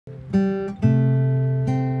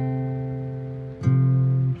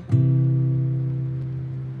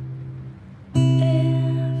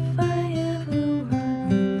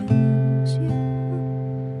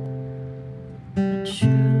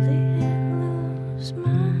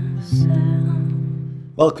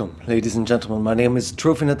Welcome, ladies and gentlemen. My name is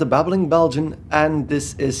Trofinet the Babbling Belgian, and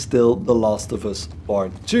this is still The Last of Us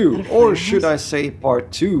Part 2. Or should I say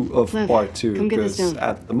Part 2 of Part 2? Because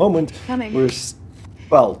at the moment,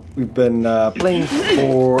 we've been playing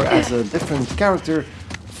as a different character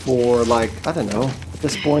for like, I don't know, at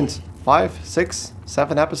this point, 5, 6,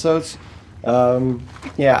 7 episodes.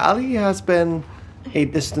 Yeah, Ali has been a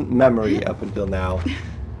distant memory up until now.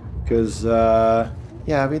 Because,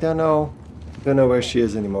 yeah, we don't know where she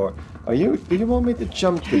is anymore. Do you want me to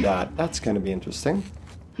jump to that? That's gonna be interesting.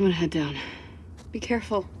 I'm gonna head down. Be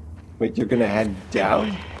careful. Wait, you're gonna head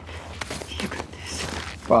down? You got this.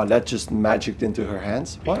 Wow, that just magicked into her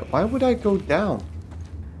hands. Why would I go down?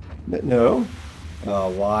 No?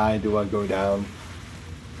 Oh, why do I go down?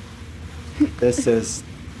 This is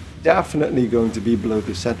definitely going to be below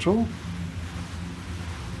the central.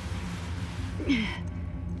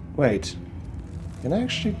 Wait. Can I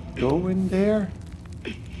actually go in there?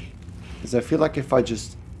 Because I feel like if I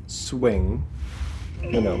just swing...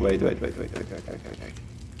 No, wait.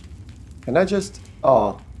 Can I just...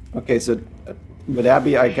 Oh, okay, so with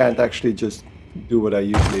Abby I can't actually just do what I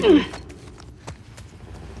usually do.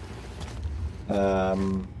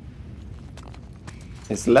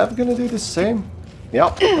 Is Lev gonna do the same?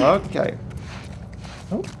 Yep, okay.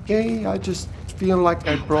 Okay, I just feel like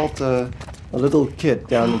I brought a little kid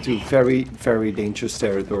down into very, very dangerous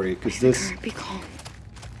territory, because this... Be calm.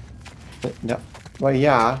 No. Well,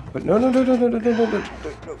 yeah, but no,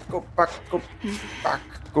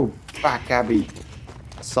 go back, Abby.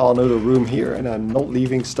 I saw another room here, and I'm not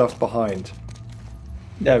leaving stuff behind.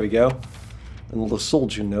 There we go. Another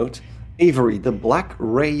soldier note. Avery, the Black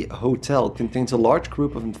Ray Hotel contains a large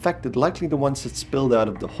group of infected, likely the ones that spilled out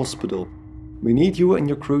of the hospital. We need you and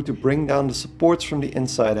your crew to bring down the supports from the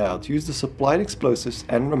inside out. Use the supplied explosives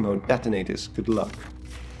and remote detonators. Good luck.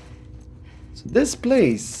 So this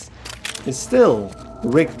place is still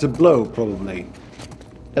rigged to blow, probably.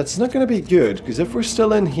 That's not going to be good, because if we're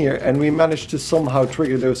still in here and we manage to somehow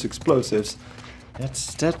trigger those explosives,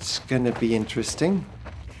 that's going to be interesting.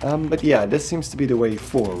 But yeah, this seems to be the way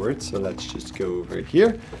forward, so let's just go over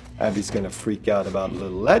here. Abby's going to freak out about a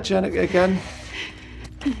little ledge again.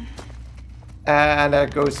 And there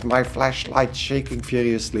goes my flashlight shaking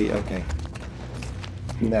furiously. Okay.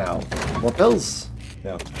 Now, more pills.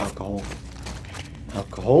 No, alcohol.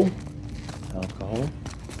 Alcohol.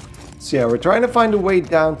 So yeah, we're trying to find a way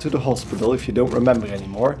down to the hospital, if you don't remember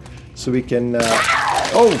anymore. So we can...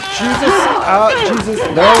 Oh, Jesus! Jesus,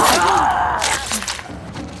 no!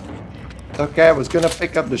 Okay, I was gonna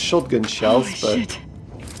pick up the shotgun shells, but... Shit.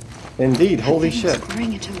 Indeed, holy shit.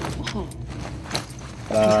 Into the wall.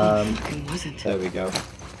 There we go.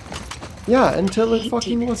 Yeah, until it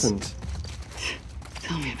fucking wasn't.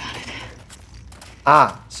 Tell me about it.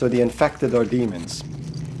 Ah, so the infected are demons.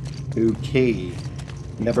 Okay.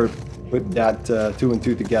 Never put that 2 and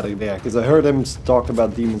 2 together there, because I heard him talk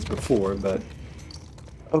about demons before, but...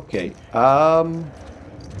 Okay, how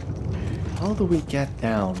do we get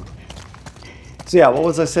down? So yeah, what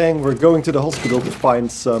was I saying? We're going to the hospital to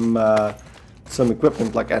find some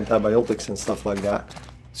equipment like antibiotics and stuff like that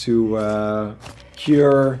to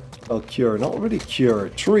treat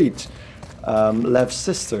Lev's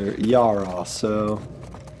sister, Yara. So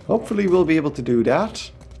hopefully we'll be able to do that.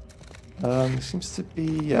 Seems to be,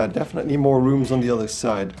 yeah, definitely more rooms on the other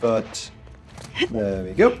side, but there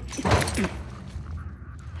we go.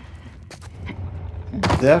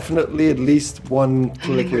 Definitely at least one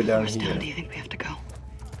clicker down here. How do you think we have to go?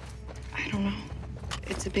 I don't know.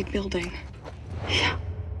 It's a big building. Yeah.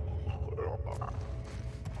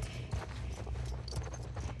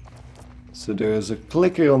 So there's a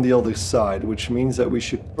clicker on the other side, which means that we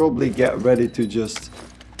should probably get ready to just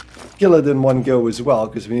kill it in one go as well,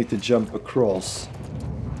 because we need to jump across.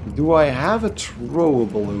 Do I have a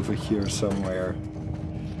throwable over here somewhere?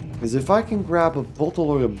 Because if I can grab a bottle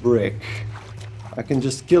or a brick, I can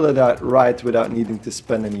just kill it outright without needing to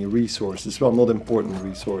spend any resources. Well, not important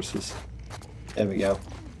resources. There we go.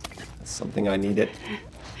 That's something I needed.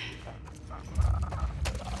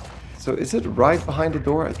 So is it right behind the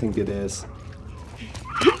door? I think it is.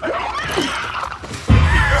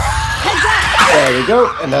 There we go,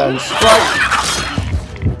 and then strike.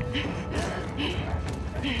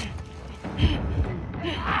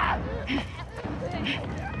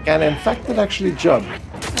 Can infected actually jump?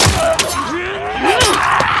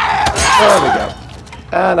 There we go.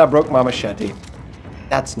 And I broke my machete.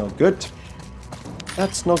 That's not good.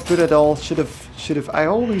 That's not good at all. Should have. I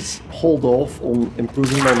always hold off on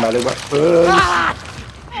improving my melee weapons. There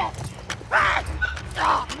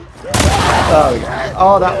we go.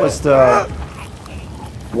 Oh, that was the...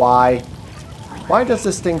 Why? Why does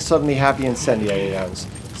this thing suddenly have the incendiary rounds?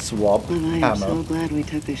 Swap Well, I am ammo. so glad we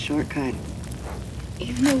took this shortcut.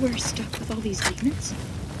 Even though we're stuck with all these demons?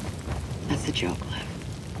 That's a joke, Lev.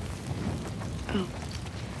 Oh.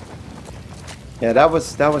 Yeah, that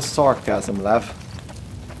was sarcasm, Lev.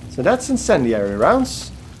 So that's incendiary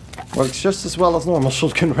rounds. Works just as well as normal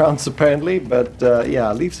shotgun rounds, apparently. But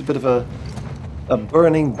yeah, leaves a bit of a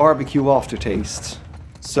burning barbecue aftertaste.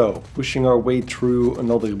 So, pushing our way through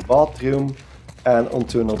another bathroom and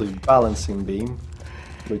onto another balancing beam,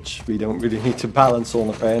 which we don't really need to balance on,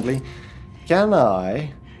 apparently. Can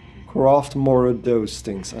I craft more of those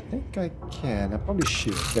things? I think I can. I probably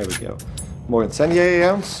should. There we go. More incendiary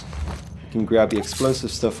rounds. We can grab the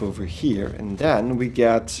explosive stuff over here, and then we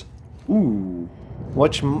get, ooh,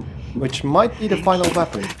 which might be the final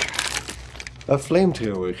weapon. A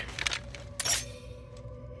flamethrower.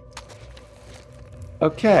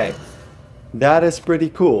 Okay, that is pretty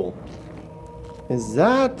cool. Is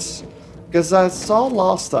that... Because I saw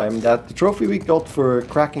last time that the trophy we got for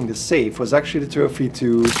cracking the safe was actually the trophy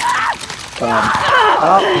to...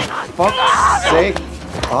 oh, fuck's sake.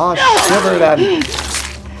 Ah, shiver then.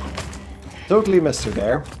 Totally missed her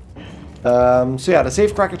there. So yeah, the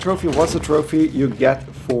safe cracker trophy was a trophy you get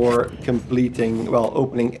for completing, well,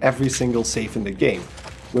 opening every single safe in the game.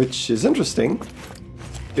 Which is interesting,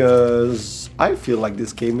 because I feel like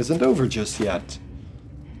this game isn't over just yet.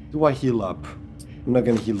 Do I heal up? I'm not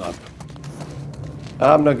gonna heal up.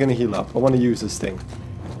 I'm not gonna heal up. I want to use this thing.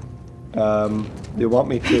 They want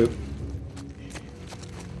me to...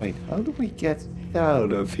 Wait, how do we get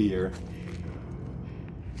out of here?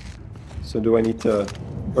 So do I need to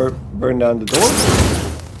burn down the door?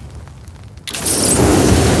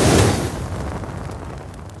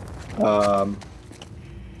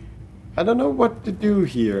 I don't know what to do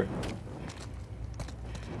here.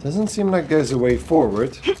 Doesn't seem like there's a way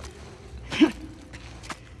forward.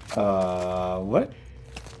 What?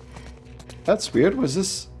 That's weird. Was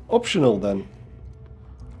this optional then?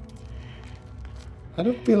 I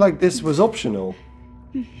don't feel like this was optional.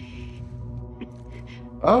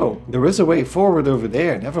 Oh, there is a way forward over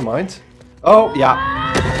there. Never mind. Oh,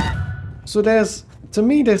 yeah. So there's, to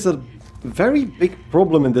me, there's a very big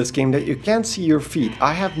problem in this game that you can't see your feet.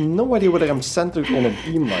 I have no idea whether I'm centered on a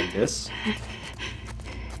beam like this.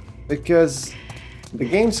 Because the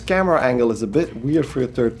game's camera angle is a bit weird for a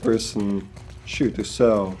third-person shooter,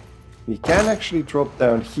 so you can actually drop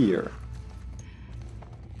down here.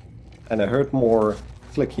 And I heard more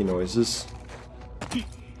clicky noises.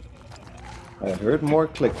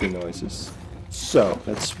 So,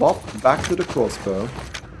 let's swap back to the crossbow.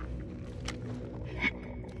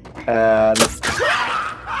 And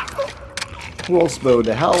crossbow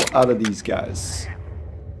the hell out of these guys.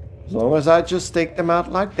 As long as I just take them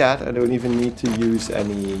out like that, I don't even need to use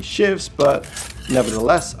any shivs, but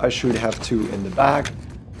nevertheless, I should have two in the bag,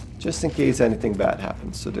 just in case anything bad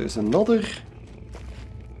happens. So there's another,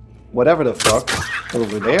 whatever the fuck,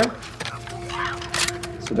 over there.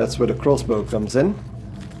 So that's where the crossbow comes in.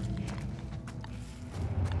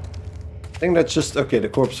 I think that's just, okay, the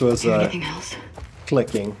corpse was Anything else?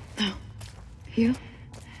 clicking. No. You?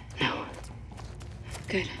 No.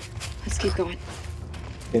 Good. Let's keep going.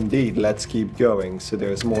 Indeed, let's keep going. So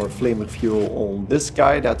there's more flammable fuel on this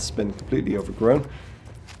guy that's been completely overgrown.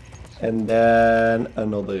 And then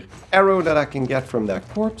another arrow that I can get from that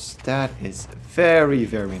corpse. That is very,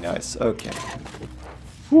 very nice. Okay.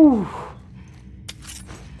 Whew.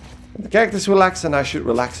 The characters relax and I should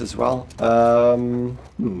relax as well.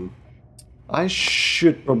 I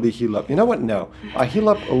should probably heal up. You know what? No. I heal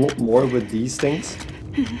up a lot more with these things.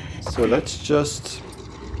 So let's just...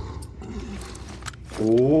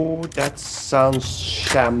 Oh, that sounds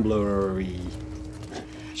shamblery.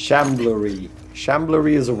 Shamblery.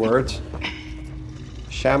 Shamblery is a word.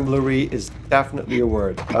 Shamblery is definitely a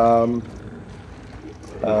word.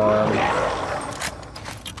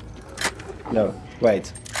 No,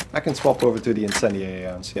 wait. I can swap over to the incendiary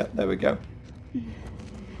rounds. Yeah, there we go.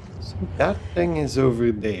 So that thing is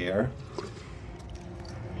over there.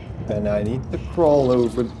 And I need to crawl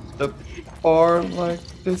over the bar like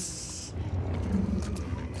this.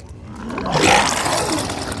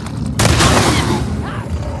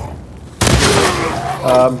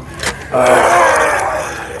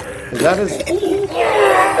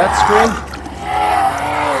 That scream?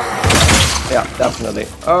 Yeah, definitely.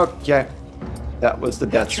 Okay. That was the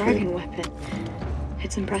death Dragon scream. weapon.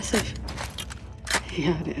 It's impressive.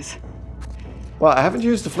 Yeah, it is. Well, I haven't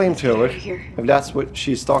used the flamethrower, Here. if that's what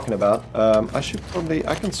she's talking about.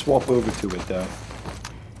 I can swap over to it though.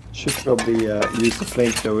 Should probably use the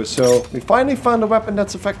flamethrower. So, we finally found a weapon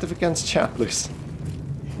that's effective against chamblers.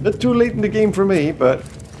 bit too late in the game for me, but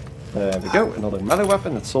there we go. Another melee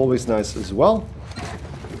weapon, that's always nice as well.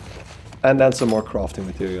 And then some more crafting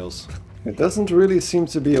materials. It doesn't really seem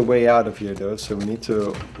to be a way out of here though, so we need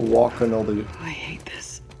to walk another... I hate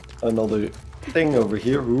this. Another thing over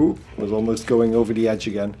here. Ooh, was almost going over the edge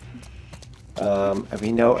again. And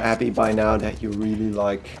we know, Abby, by now that you really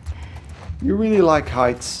like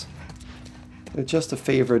heights. They're just a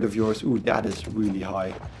favorite of yours. Ooh, that is really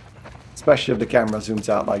high. Especially if the camera zooms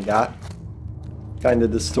out like that. Kind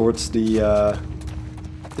of distorts the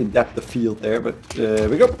depth of field there, but there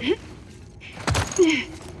we go.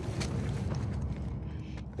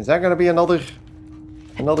 Is that gonna be another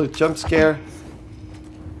jump scare?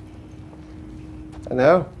 I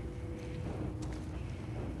know.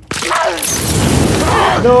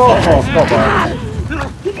 No, oh, come on.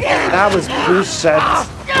 That was bullshit.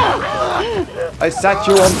 I set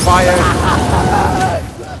you on fire.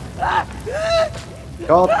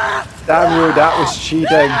 God damn you, that was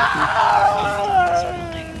cheating.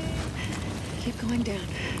 Keep going down.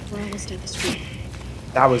 We're almost at the street.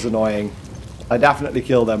 That was annoying. I definitely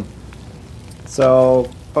killed them. So,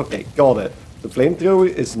 okay, got it. The flamethrower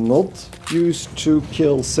is not used to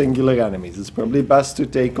kill singular enemies. It's probably best to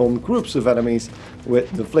take on groups of enemies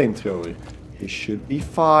with the flamethrower. You should be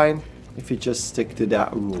fine if you just stick to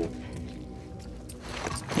that rule.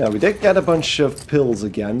 Now, we did get a bunch of pills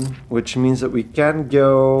again, which means that we can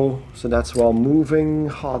go... So that's while moving.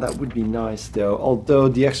 Oh, that would be nice though. Although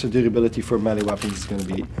the extra durability for melee weapons is going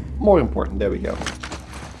to be more important. There we go.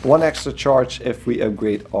 1 extra charge if we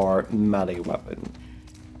upgrade our melee weapon.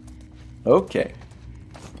 Okay.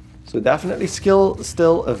 So definitely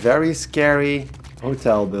still a very scary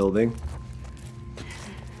hotel building.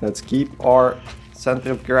 Let's keep our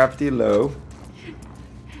center of gravity low.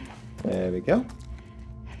 There we go.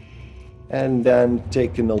 And then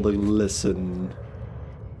take another listen.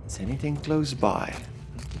 Is anything close by?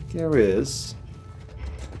 There is.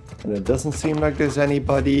 And it doesn't seem like there's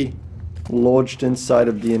anybody lodged inside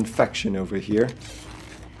of the infection over here.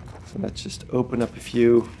 So let's just open up a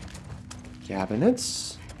few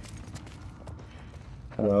cabinets.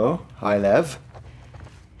 Hello, hi Lev.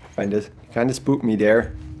 Kind of spooked me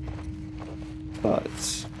there. But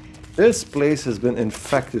this place has been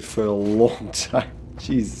infected for a long time.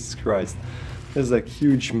 Jesus Christ. There's like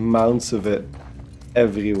huge mounds of it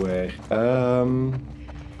everywhere.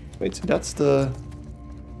 Wait, so that's the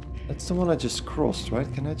one I just crossed,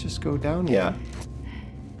 right? Can I just go down? Yeah.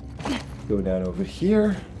 Go down over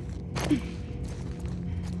here.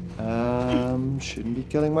 Shouldn't be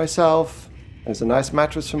killing myself. There's a nice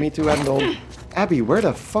mattress for me to handle. Abby, where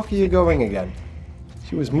the fuck are you going again?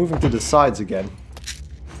 She was moving to the sides again.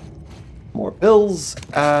 More pills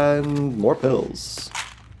and more pills.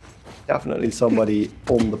 Definitely somebody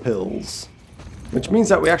on the pills. Which means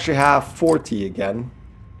that we actually have 40 again.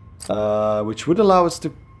 Which would allow us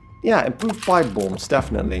to, yeah, improve pipe bombs,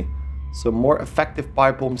 definitely. So more effective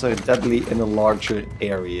pipe bombs are deadly in a larger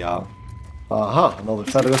area. Aha, another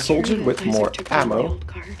federal soldier with more ammo.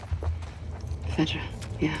 Fedra,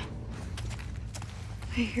 yeah.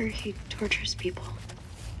 I hear he tortures people.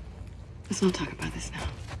 Let's not talk about this now.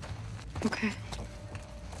 Okay.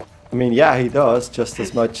 I mean, yeah, he does, just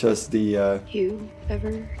as much as the, You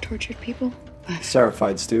ever tortured people?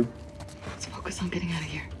 Seraphites do. Let's focus on getting out of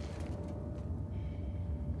here.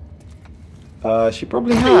 She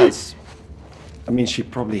probably has. I mean, she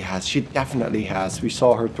probably has. She definitely has. We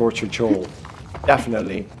saw her torture Joel.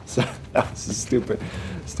 Definitely. So that was a stupid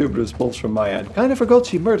response from my end. Kind of forgot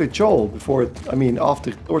she murdered Joel before,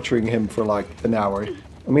 after torturing him for like an hour.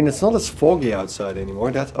 I mean, it's not as foggy outside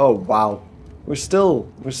anymore. That's, oh wow. We're still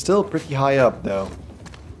pretty high up though.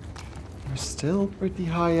 We're still pretty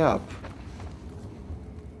high up.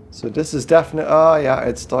 So this is definitely, oh yeah,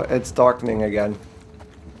 it's darkening again.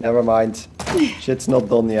 Never mind. Shit's not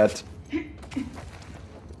done yet. I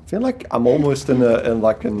feel like I'm almost in a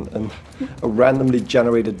randomly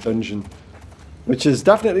generated dungeon, which is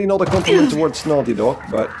definitely not a compliment towards Naughty Dog.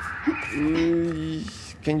 But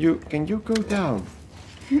can you go down?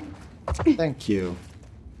 Thank you.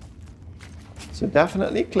 So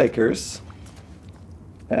definitely clickers,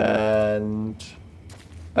 and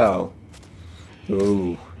oh,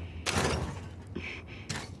 ooh.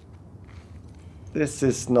 This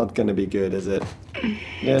is not gonna be good, is it?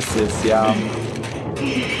 This is, yeah.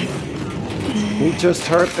 We just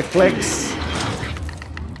heard the clicks.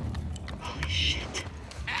 Holy shit.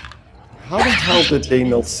 How the hell did they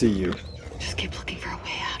not see you? Just keep looking for a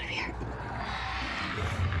way out of here.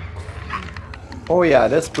 Oh yeah,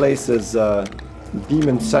 this place is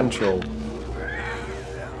Demon Central.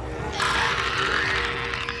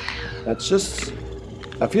 Let's just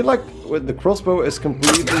I feel like with the crossbow is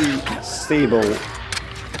completely stable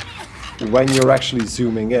when you're actually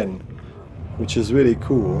zooming in, which is really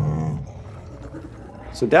cool.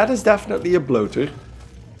 So that is definitely a bloater.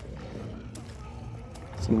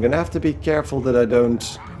 So I'm gonna have to be careful that I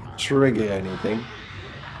don't trigger anything.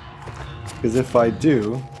 Because if I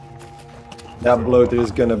do, that bloater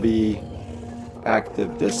is gonna be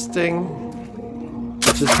active. This thing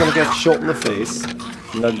is just gonna get shot in the face.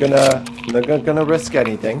 I'm not gonna risk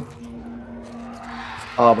anything.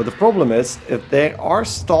 But the problem is, if there are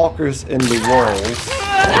stalkers in the walls...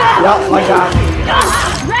 Yeah, like that.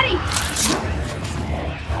 Ready!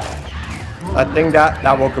 I think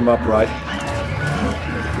that woke him up, right?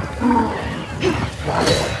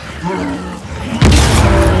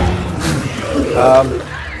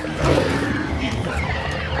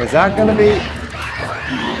 Is that gonna be...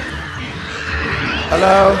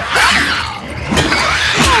 Hello?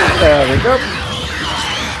 There we go.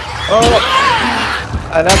 Oh!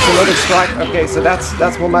 And that's another strike. Okay, so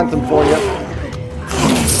that's momentum for you.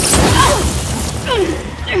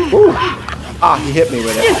 Ooh. Ah, he hit me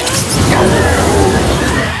with it.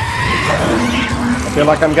 I feel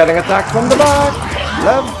like I'm getting attacked from the back.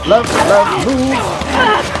 Left, move.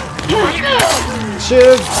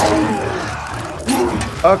 Shiv.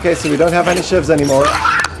 Okay, so we don't have any shivs anymore.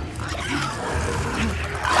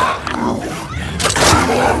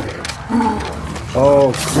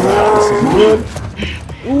 Oh, crap, this is good.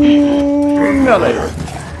 Ooh, melee.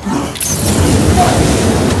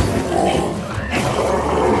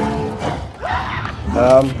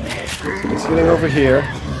 So he's getting over here.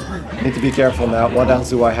 Need to be careful now. What else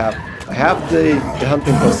do I have? I have the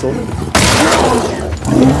hunting pistol.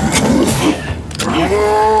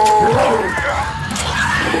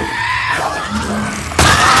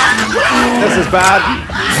 This is bad.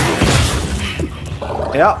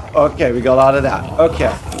 Yeah, okay, we got out of that.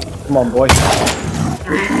 Okay. Come on, boy.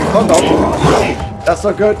 Oh no. That's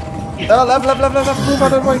not good. Left. Move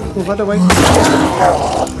out of the way. Move out of the way.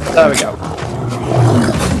 There we go.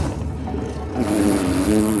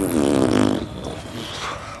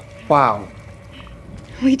 Wow.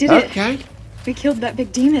 We did it. Okay. We killed that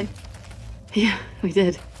big demon. Yeah, we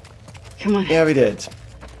did. Come on. Yeah, we did.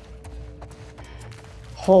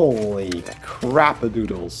 Holy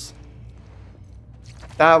crap-a-doodles.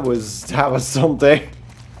 That was something.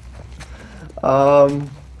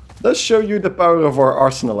 Let's show you the power of our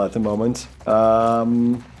arsenal at the moment.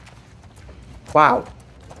 Wow.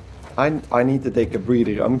 I need to take a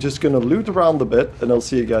breather. I'm just gonna loot around a bit and I'll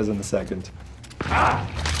see you guys in a second.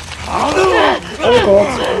 Oh god.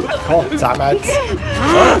 God damn it.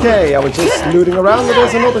 Okay, I was just looting around and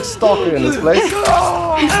there's another stalker in this place.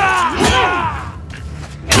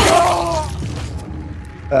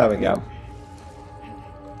 There we go.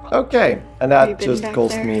 Okay, and that just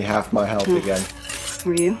cost me half my health again.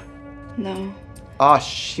 Were you? No. Ah,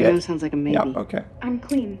 shit. That sounds like a maybe. Yeah, okay. I'm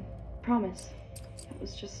clean. Promise. It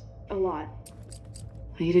was just a lot.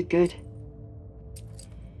 Well, you did good.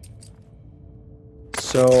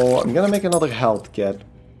 So, I'm gonna make another health kit.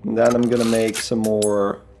 And then I'm gonna make some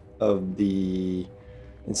more of the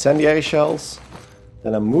incendiary shells.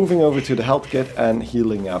 Then I'm moving over to the health kit and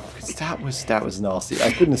healing up. Because that was nasty.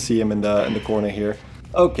 I couldn't see him in the corner here.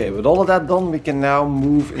 Okay, with all of that done, we can now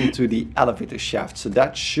move into the elevator shaft. So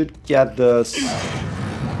that should get us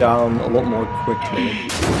down a lot more quickly.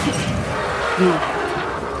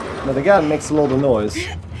 But again, makes a lot of noise.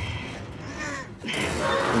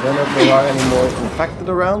 I don't know if there are any more infected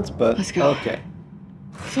around, but let's go. Okay.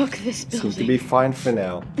 Fuck this building. Seems to be fine for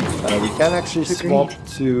now. We can actually swap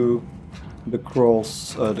to the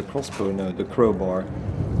crossbow, no, the crowbar.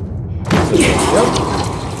 So, yep.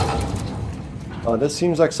 Oh, this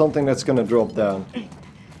seems like something that's gonna drop down.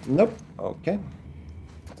 Nope. Okay.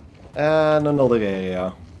 And another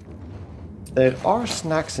area. There are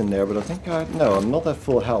snacks in there, but I think no, I'm not at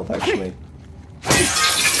full health actually.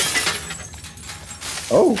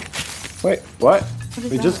 Oh! Wait, what?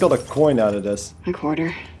 We just got a coin out of this. A quarter.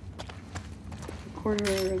 A quarter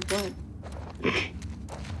of what?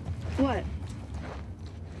 What?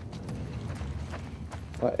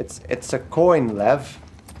 Well, it's a coin, Lev.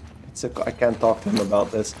 I can't talk to him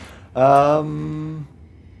about this.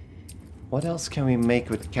 What else can we make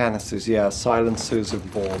with canisters? Yeah, silencers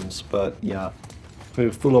of bombs, but yeah,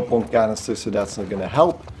 we're full up on canisters, so that's not gonna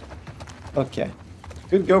help. Okay,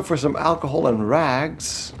 could go for some alcohol and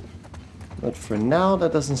rags, but for now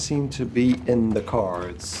that doesn't seem to be in the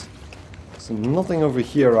cards. So nothing over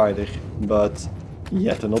here either, but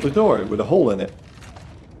yet another door with a hole in it.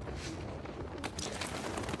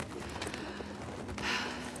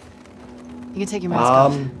 You can take your mask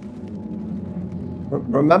off.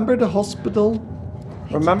 Remember the hospital?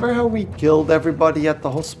 Remember how we killed everybody at the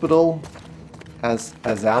hospital as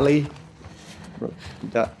Ellie?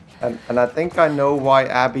 And I think I know why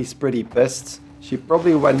Abby's pretty pissed. She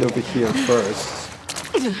probably went over here first.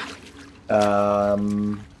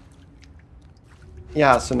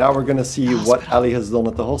 Yeah, so now we're gonna see what Ellie has done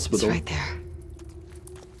at the hospital. It's right there.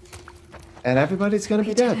 And everybody's gonna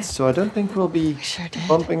be dead, so I don't think we'll be did.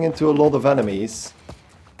 bumping into a lot of enemies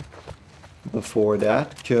before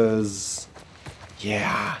that, because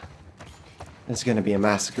yeah, there's gonna be a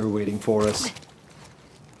massacre waiting for us.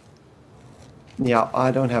 Yeah, I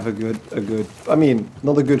don't have a good, I mean,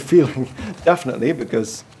 not a good feeling, definitely,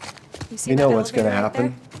 because we know what's gonna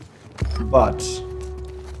happen. But,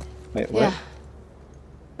 wait, what? Yeah.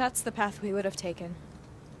 That's the path we would have taken.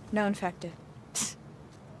 No infected.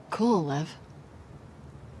 Cool, Lev.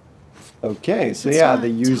 Okay, so Let's yeah, not they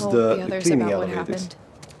used tell the others cleaning about what elevators. happened.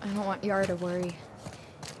 I don't want Yara to worry.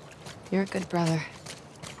 You're a good brother.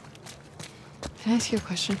 Can I ask you a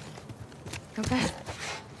question? Okay.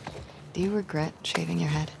 Do you regret shaving your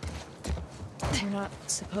head? You're not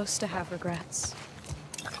supposed to have regrets.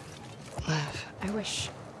 Lev. I wish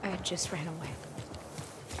I had just ran away.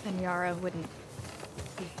 Then Yara wouldn't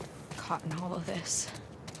be caught in all of this.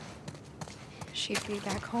 She'd be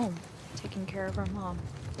back home, taking care of her mom.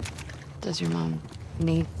 Does your mom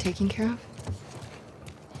need taking care of?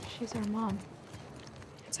 She's our mom.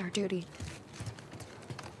 It's our duty.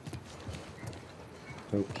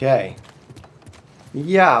 Okay.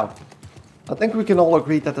 Yeah, I think we can all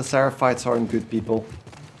agree that the Seraphites aren't good people.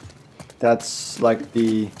 That's like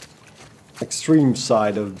the extreme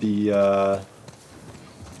side of the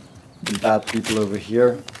bad people over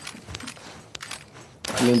here.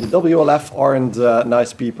 I mean, the WLF aren't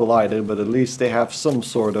nice people either, but at least they have some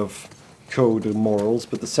sort of code and morals.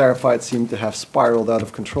 But the Seraphites seem to have spiraled out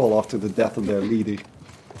of control after the death of their leader.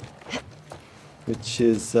 Which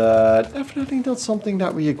is definitely not something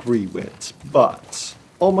that we agree with. But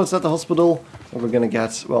almost at the hospital, and we're gonna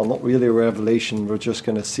get, well, not really a revelation, we're just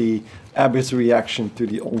gonna see Abby's reaction to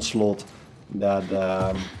the onslaught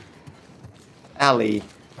that Ellie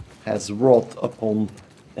has wrought upon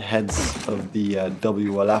the heads of the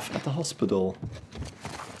WLF at the hospital.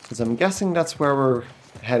 Because I'm guessing that's where we're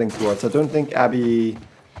heading towards. I don't think Abby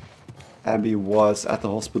was at the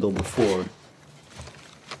hospital before.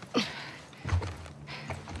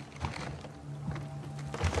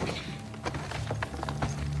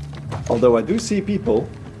 Although I do see people.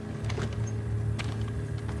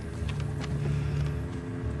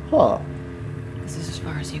 Huh. This is as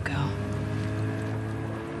far as you go.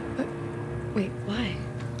 But, wait, why?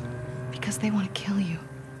 Because they want to kill you.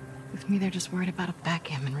 With me, they're just worried about a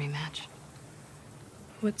backgammon rematch.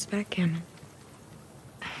 What's backgammon?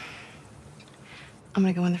 I'm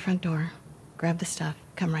gonna go in the front door, grab the stuff,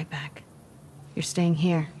 come right back. You're staying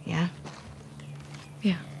here, yeah?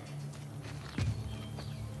 Yeah.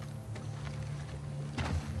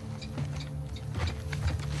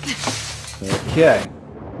 Okay.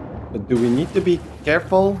 But do we need to be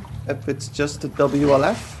careful if it's just the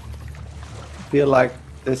WLF? I feel like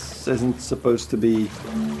this isn't supposed to be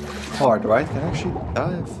hard, right? Can I actually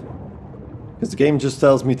dive? Because the game just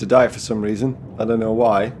tells me to die for some reason. I don't know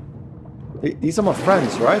why. These are my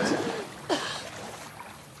friends, right?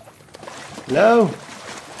 Hello?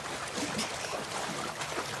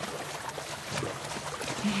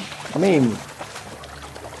 I mean,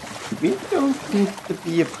 we don't need to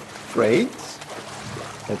be afraid,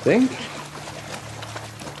 I think.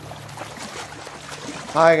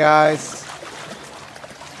 Hi guys.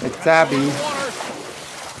 It's Abby.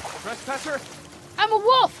 Trespasser? I'm a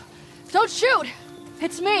wolf! Don't shoot!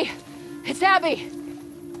 It's me! It's Abby!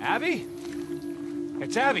 Abby?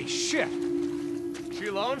 It's Abby, shit! She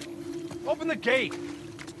alone? Open the gate!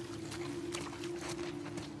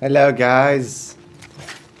 Hello guys.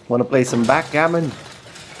 Wanna play some backgammon?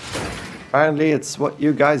 Apparently it's what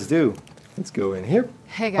you guys do. Let's go in here.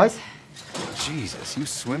 Hey, guys. Jesus, you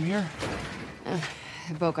swim here?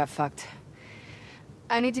 The boat got fucked.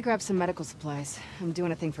 I need to grab some medical supplies. I'm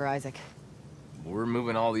doing a thing for Isaac. We're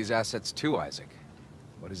moving all these assets to Isaac.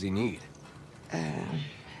 What does he need?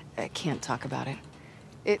 I can't talk about it.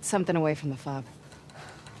 It's something away from the fob.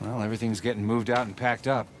 Well, everything's getting moved out and packed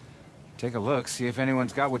up. Take a look, see if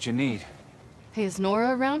anyone's got what you need. Hey, is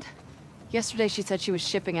Nora around? Yesterday she said she was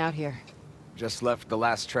shipping out here. Just left the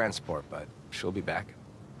last transport, but she'll be back.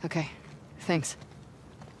 Okay, thanks.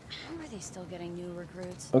 How are they still getting new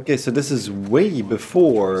recruits? Okay, so this is way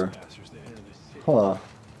before... Huh.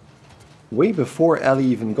 Way before Ellie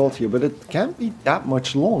even got here, but it can't be that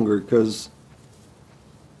much longer, because...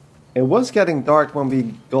 It was getting dark when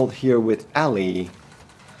we got here with Ellie.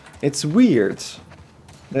 It's weird.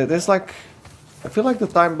 There's like... I feel like the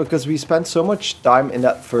time, because we spent so much time in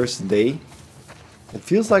that first day, it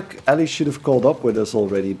feels like Ellie should have called up with us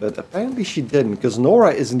already, but apparently she didn't, because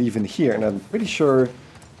Nora isn't even here, and I'm pretty sure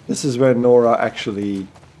this is where Nora actually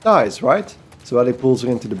dies, right? So Ellie pulls her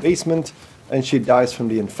into the basement, and she dies from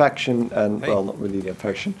the infection, and, well, not really the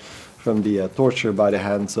infection, from the torture by the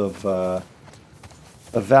hands of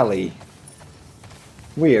Ellie.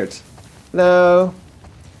 Weird. Hello?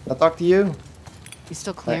 Can I talk to you? You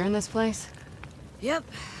still clearing this place? Yep,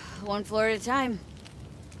 one floor at a time.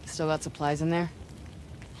 Still got supplies in there?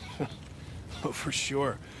 Oh, for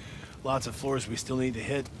sure. Lots of floors we still need to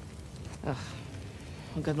hit. Ugh.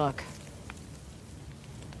 Well, good luck.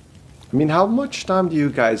 I mean, how much time do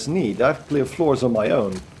you guys need? I've cleared floors on my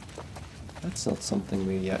own. That's not something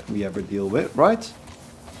we ever deal with, right?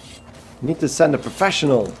 We need to send a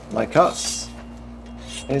professional like us.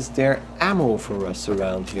 Is there ammo for us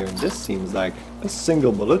around here? This seems like a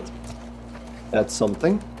single bullet. That's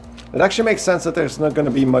something. It actually makes sense that there's not going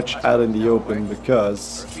to be much out in the open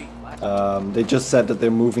because they just said that they're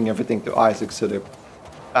moving everything to Isaac, so they're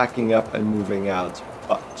backing up and moving out.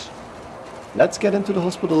 But let's get into the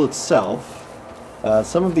hospital itself.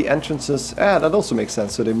 Some of the entrances, that also makes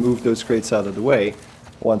sense, so they move those crates out of the way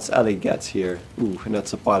once Ellie gets here. Ooh, and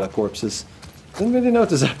that's a pile of corpses. Didn't really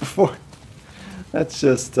notice that before. Let's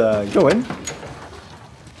just go in.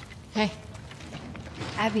 Hey.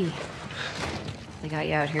 Abby. They got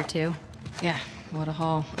you out here too? Yeah, what a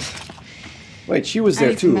haul. Wait, she was I there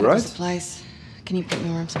need some too, medical right? supplies. Can you put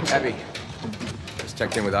me where I'm supposed to? Abby, just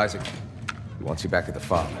checked in with Isaac. He wants you back at the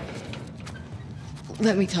farm.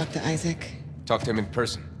 Let me talk to Isaac. Talk to him in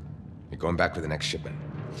person. You're going back with the next shipment.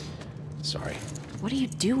 Sorry. What are you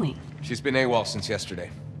doing? She's been AWOL since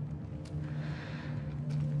yesterday.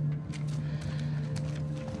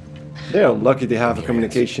 They're lucky to have a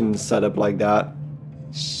communication setup like that.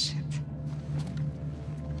 Shit.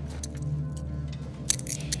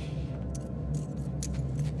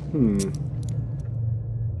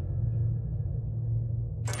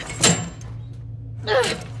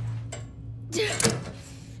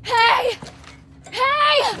 Hey!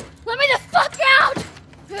 Hey! Let me the fuck out!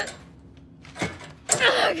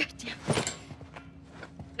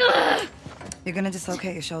 You're gonna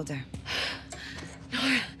dislocate your shoulder.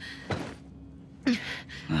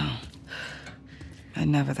 Well, I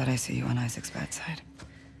never thought I'd see you on Isaac's bedside.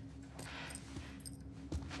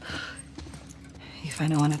 You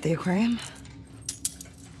find no one at the aquarium?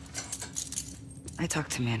 I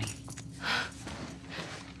talked to Manny.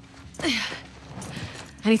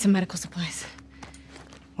 I need some medical supplies.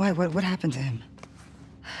 Why? What happened to him?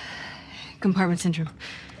 Compartment syndrome.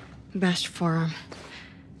 Bashed forearm.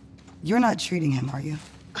 You're not treating him, are you?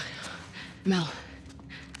 Mel.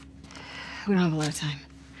 We don't have a lot of time.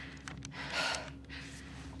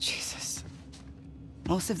 Jesus.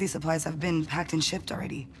 Most of these supplies have been packed and shipped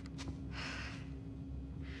already.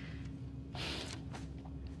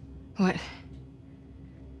 What?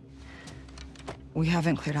 We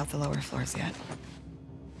haven't cleared out the lower floors yet.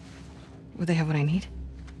 Would they have what I need?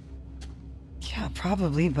 Yeah,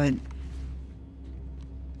 probably, but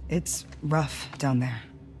it's rough down there.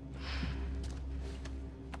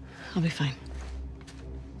 I'll be fine.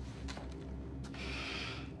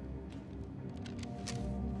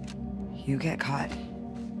 You get caught.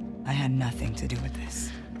 I had nothing to do with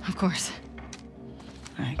this. Of course.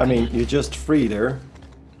 All right, I mean, you just freed her.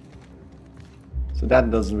 So that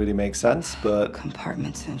doesn't really make sense, but...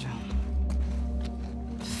 compartment syndrome.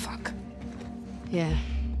 Fuck. Yeah.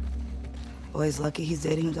 Boy's lucky he's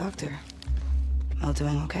dating a doctor. Mel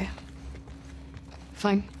doing okay?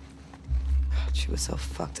 Fine. She was so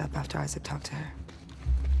fucked up after Isaac talked to her.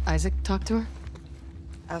 Isaac talked to her?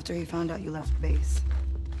 After he found out you left base,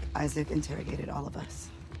 Isaac interrogated all of us.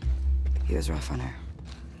 He was rough on her.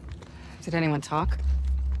 Did anyone talk?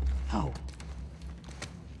 No.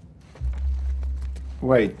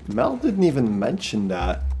 Wait, Mel didn't even mention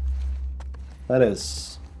that. That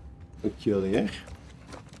is peculiar.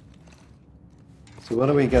 So what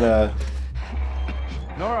are we gonna...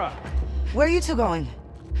 Nora, Where are you two going?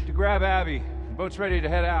 to grab Abby. The boat's ready to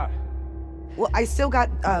head out. Well, I still got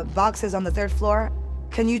boxes on the 3rd floor.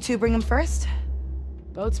 Can you two bring them first?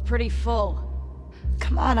 Boat's pretty full.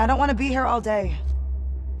 Come on, I don't want to be here all day.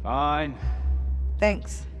 Fine.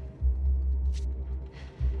 Thanks.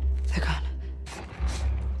 They're gone.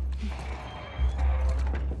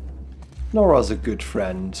 Nora's a good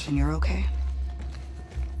friend. And you're okay?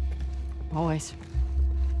 Always.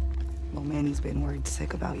 Well, Manny's been worried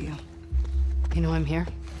sick about you. You know I'm here?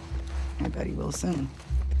 I bet he will soon.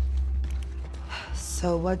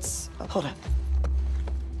 So what's... hold up.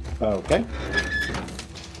 Okay.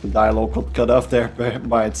 The dialogue got cut off there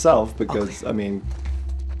by itself because, I mean,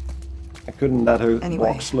 I couldn't let her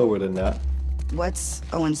walk slower than that. What's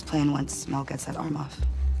Owen's plan once Mel gets that arm off?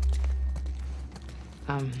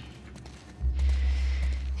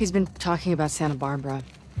 He's been talking about Santa Barbara.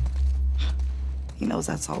 He knows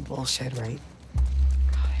that's all bullshit, right?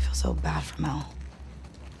 God, I feel so bad for Mel.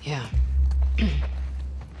 Yeah.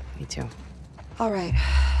 Me too. All right.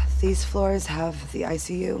 These floors have the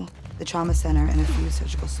ICU, the trauma center, and a few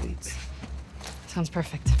surgical suites. Sounds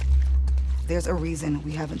perfect. There's a reason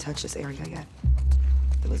we haven't touched this area yet.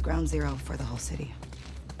 It was ground zero for the whole city,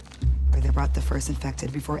 where they brought the first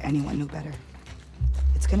infected before anyone knew better.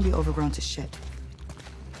 It's gonna be overgrown to shit.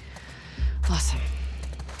 Awesome.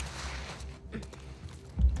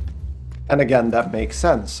 And again, that makes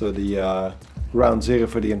sense. So the ground zero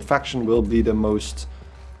for the infection will be the most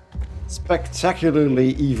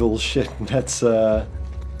spectacularly evil shit that's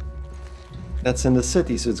in the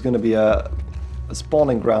city. So it's going to be a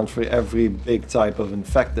spawning ground for every big type of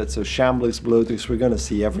infected. So shamblers, bloaters, we're going to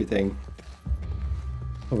see everything.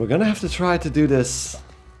 But we're going to have to try to do this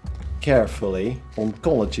carefully.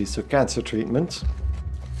 Oncology, so cancer treatment.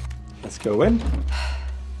 Let's go in.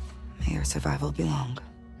 May your survival be long.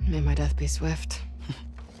 May my death be swift.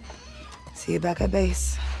 See you back at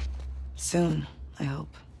base. Soon, I hope.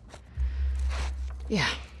 Yeah.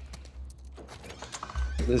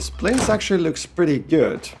 This place actually looks pretty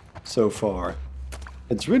good so far.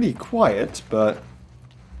 It's really quiet, but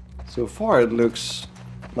so far it looks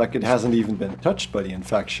like it hasn't even been touched by the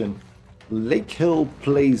infection. Lake Hill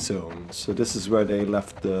Play Zone. So this is where they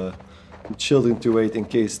left the children to wait in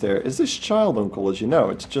case there... Is this child oncology? No,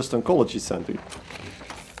 it's just oncology center.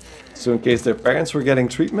 So in case their parents were getting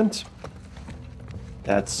treatment.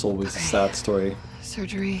 That's always a sad story.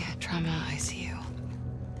 Surgery, trauma, ICU.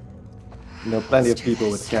 You know, plenty of people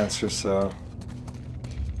with cancer, so...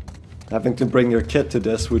 having to bring your kid to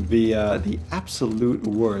this would be the absolute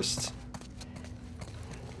worst.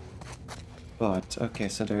 But, okay,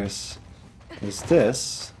 so there's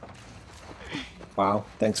this. Wow,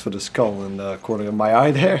 thanks for the skull in the corner of my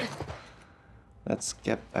eye there. Let's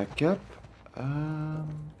get back up.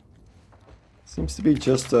 Seems to be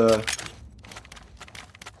just a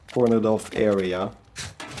cornered off area.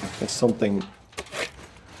 There's something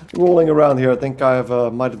rolling around here. I think I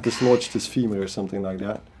have might have dislodged his femur or something like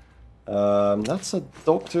that. That's a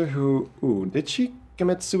doctor who... Ooh, did she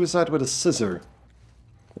commit suicide with a scissor?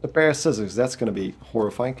 With a pair of scissors. That's gonna be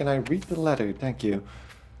horrifying. Can I read the letter? Thank you.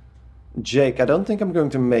 Jake, I don't think I'm going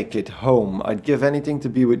to make it home. I'd give anything to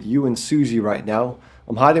be with you and Susie right now.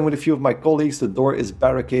 I'm hiding with a few of my colleagues. The door is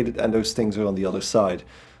barricaded and those things are on the other side.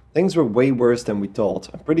 Things were way worse than we thought.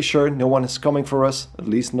 I'm pretty sure no one is coming for us, at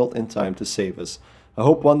least not in time to save us. I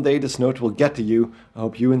hope one day this note will get to you. I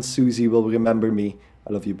hope you and Susie will remember me.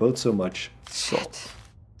 I love you both so much. Shit.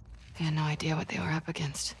 They had no idea what they were up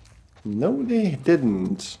against. No, they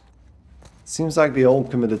didn't. Seems like they all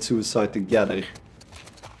committed suicide together.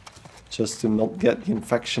 Just to not get the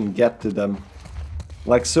infection get to them.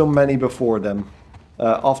 Like so many before them.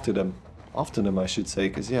 After them. After them, I should say.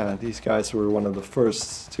 Because, yeah, these guys were one of the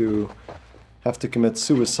first to have to commit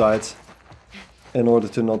suicide in order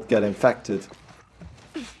to not get infected.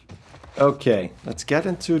 Okay, let's get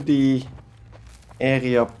into the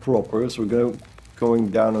area proper. So we're going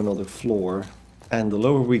down another floor. And the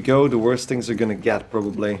lower we go, the worse things are gonna get,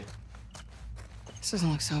 probably. This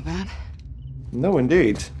doesn't look so bad. No,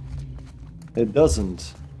 indeed. It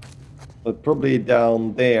doesn't. But probably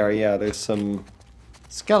down there, yeah, there's some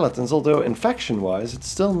skeletons. Although, infection-wise, it's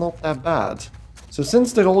still not that bad. So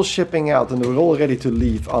since they're all shipping out and they're all ready to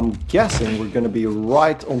leave, I'm guessing we're gonna be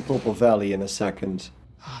right on top of Valley in a second.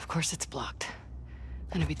 Oh, of course it's blocked.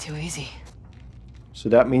 That'd be too easy. So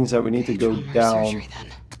that means that we need to go Trauma or down... surgery,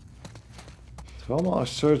 then. Trauma or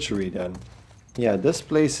surgery, then? Yeah, this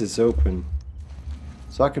place is open.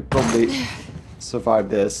 So I could probably survive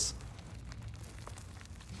this.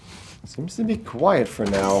 Seems to be quiet for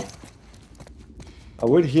now. I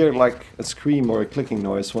would hear like a scream or a clicking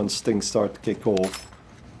noise once things start to kick off.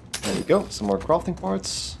 There we go, some more crafting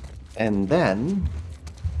parts. And then...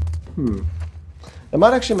 It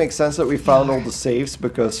might actually make sense that we found all the saves,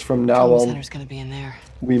 because from now Trauma on center's gonna be in there.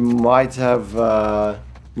 we might have...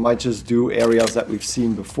 might just do areas that we've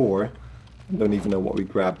seen before. I don't even know what we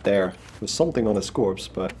grabbed there. There's something on his corpse,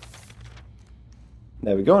 but...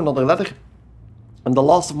 There we go, another letter. I'm the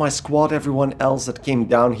last of my squad. Everyone else that came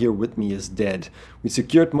down here with me is dead. We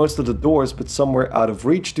secured most of the doors, but some were out of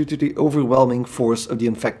reach due to the overwhelming force of the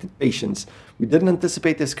infected patients. We didn't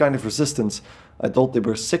anticipate this kind of resistance. I thought they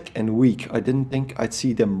were sick and weak. I didn't think I'd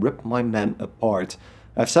see them rip my men apart.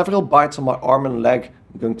 I have several bites on my arm and leg.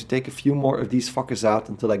 I'm going to take a few more of these fuckers out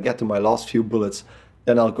until I get to my last few bullets.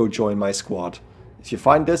 Then I'll go join my squad. If you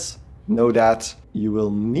find this, know that you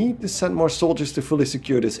will need to send more soldiers to fully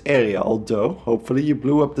secure this area. Although, hopefully you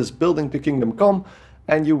blew up this building to Kingdom Come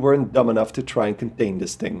and you weren't dumb enough to try and contain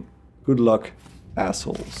this thing. Good luck,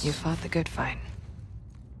 assholes. You fought the good fight.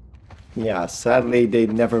 Yeah, sadly they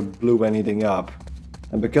never blew anything up.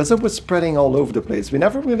 And because it was spreading all over the place, we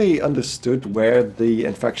never really understood where the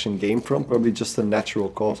infection came from. Probably just a natural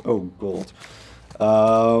cause. Oh, God.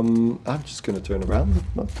 I'm just going to turn around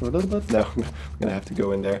for a little bit. No, I'm going to have to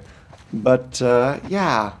go in there. But,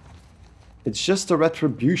 yeah. It's just a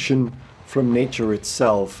retribution from nature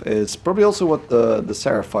itself. It's probably also what the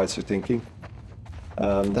Seraphites are thinking.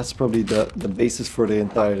 That's probably the basis for the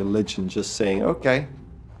entire religion. Just saying, okay.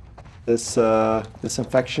 This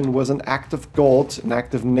infection was an act of God, an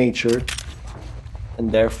act of nature,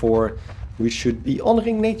 and therefore we should be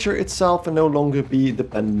honoring nature itself and no longer be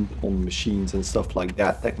dependent on machines and stuff like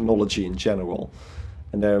that, technology in general.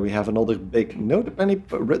 And there we have another big note, apparently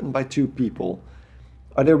written by 2 people.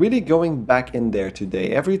 Are they really going back in there today?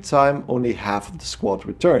 Every time only half of the squad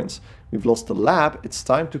returns. We've lost the lab, it's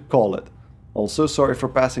time to call it. Also, sorry for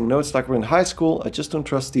passing notes like we're in high school, I just don't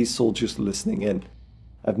trust these soldiers listening in.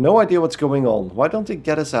 I have no idea what's going on. Why don't they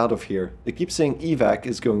get us out of here? They keep saying evac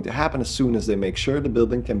is going to happen as soon as they make sure the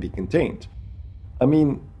building can be contained. I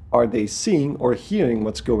mean, are they seeing or hearing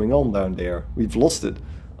what's going on down there? We've lost it.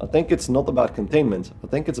 I think it's not about containment. I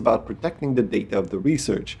think it's about protecting the data of the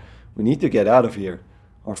research. We need to get out of here.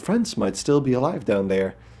 Our friends might still be alive down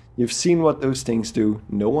there. You've seen what those things do.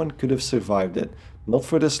 No one could have survived it. Not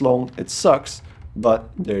for this long. It sucks,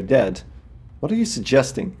 but they're dead. What are you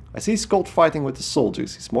suggesting? I see Scott fighting with the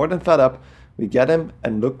soldiers. He's more than fed up. We get him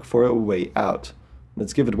and look for a way out.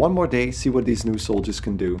 Let's give it one more day, see what these new soldiers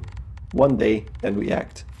can do. One day, then we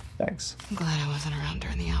act. Thanks. I'm glad I wasn't around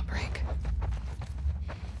during the outbreak.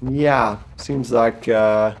 Yeah, seems like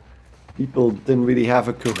people didn't really have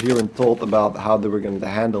a coherent thought about how they were going to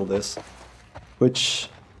handle this. Which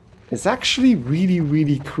is actually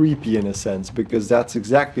really creepy in a sense, because that's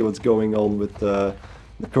exactly what's going on with the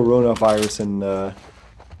coronavirus in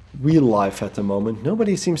real life at the moment.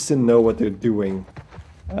 Nobody seems to know what they're doing.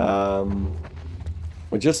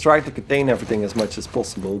 We're just trying to contain everything as much as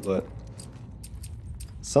possible, but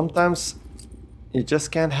sometimes you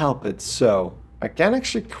just can't help it. So, I can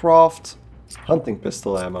actually craft hunting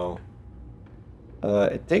pistol ammo.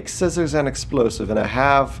 It takes scissors and explosive, and I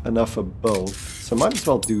have enough of both, so might as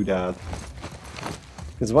well do that.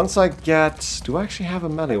 Because once I get... Do I actually have a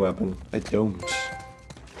melee weapon? I don't.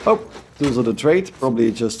 Oh, tools of the trade.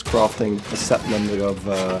 Probably just crafting a set number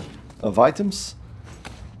of items.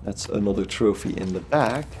 That's another trophy in the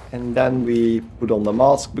bag. And then we put on the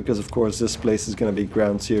mask, because of course this place is going to be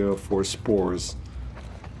ground zero for spores.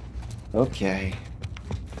 Okay.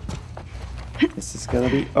 This is going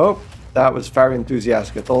to be... Oh, that was very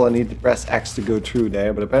enthusiastic. I thought I need to press X to go through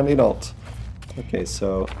there, but apparently not. Okay,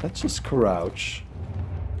 so let's just crouch.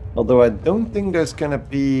 Although I don't think there's going to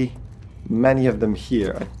be many of them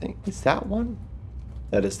here. I think... Is that one?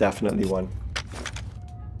 That is definitely one.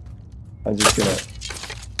 I'm just going to...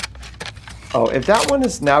 Oh, if that one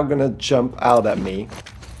is now going to jump out at me,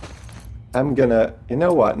 I'm going to... You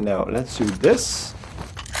know what? No, let's do this.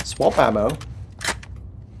 Swap ammo.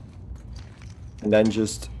 And then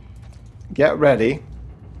just get ready.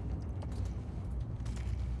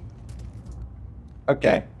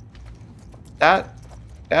 Okay. That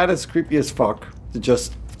is creepy as fuck to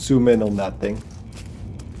just zoom in on that thing.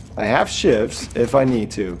 I have shivs if I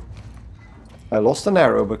need to. I lost an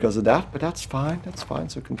arrow because of that, but that's fine. That's fine.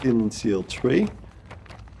 So concealed seal 3.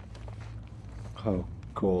 Oh,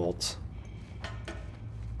 God.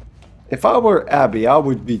 If I were Abby, I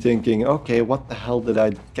would be thinking, okay, what the hell did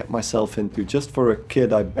I get myself into just for a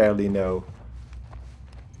kid I barely know?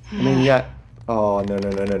 I mean, yeah. Oh, no.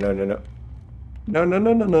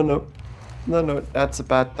 No, that's a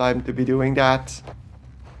bad time to be doing that.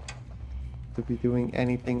 To be doing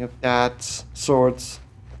anything of that sort.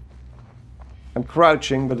 I'm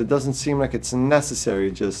crouching, but it doesn't seem like it's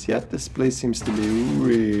necessary just yet. This place seems to be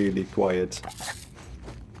really quiet.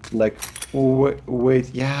 Like,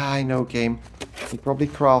 wait, yeah, I know, game. I can probably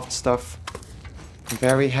craft stuff. I'm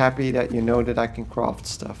very happy that you know that I can craft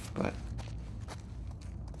stuff, but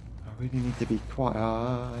I really need to be quiet.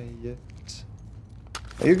 Are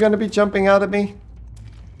you gonna be jumping out at me?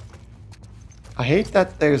 I hate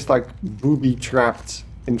that there's like booby-trapped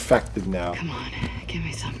infected now. Come on, give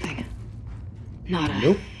me something.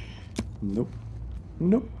 Nada. Nope.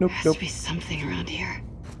 There has to be something around here.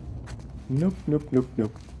 Nope.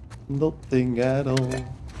 Nothing at all.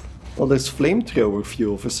 Well, there's flamethrower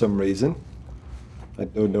fuel for some reason. I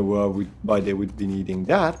don't know why they would be needing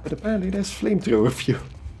that, but apparently there's flamethrower fuel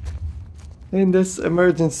in this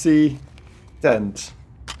emergency tent.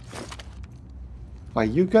 Are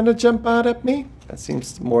you gonna jump out at me? That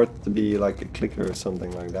seems more to be like a clicker or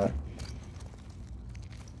something like that.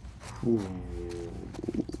 Ooh.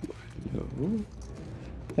 Hello.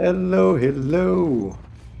 Hello, hello.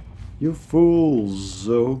 You fools.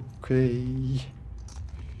 Okay.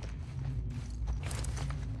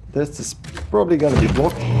 This is probably gonna be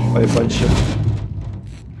blocked by a bunch of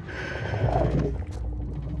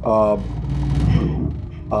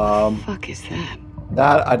Fuck is that?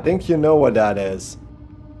 that, I think you know what that is.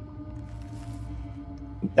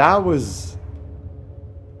 That was...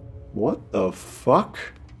 What the fuck?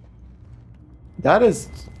 That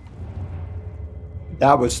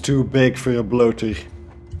was too big for a bloater.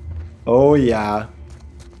 Oh yeah.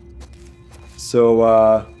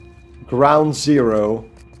 So, Ground Zero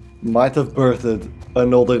might have birthed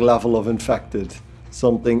another level of infected.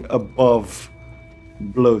 Something above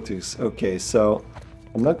bloaters. Okay, so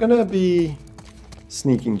I'm not gonna be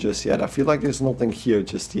sneaking just yet. I feel like there's nothing here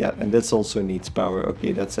just yet. And this also needs power.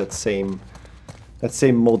 Okay, that's that same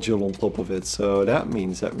module on top of it. So that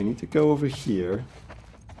means that we need to go over here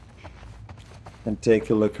and take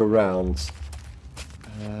a look around.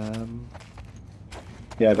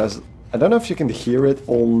 Yeah, I don't know if you can hear it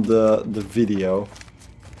on the video.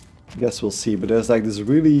 I guess we'll see, but there's like this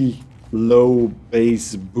really low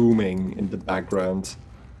bass booming in the background.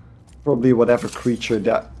 Probably whatever creature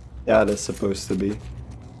that is supposed to be.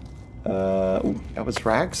 Ooh, that was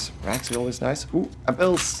rags. Rags are always nice. Ooh,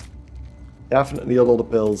 pills. Definitely a lot of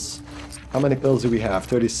pills. How many pills do we have?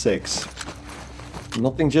 36.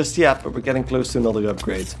 Nothing just yet, but we're getting close to another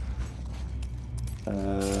upgrade.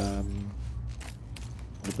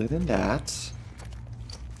 Other than that...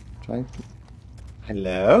 Trying to...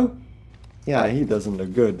 Hello? Yeah, he doesn't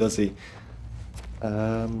look good, does he?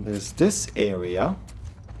 There's this area.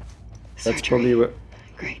 That's probably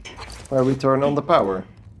where we turn on the power.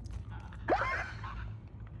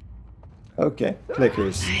 Okay,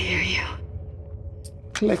 clickers. I hear you.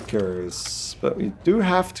 Clickers. But we do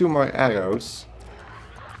have 2 more arrows.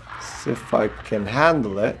 See if I can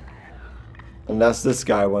handle it. Unless this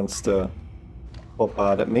guy wants to pop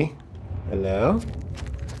out at me. Hello?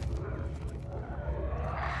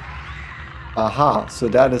 Aha, so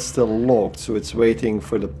that is still locked, so it's waiting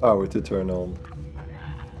for the power to turn on.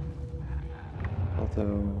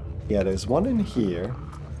 Although, yeah, there's one in here.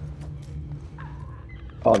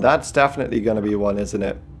 Oh, that's definitely gonna be one, isn't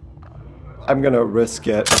it? I'm gonna risk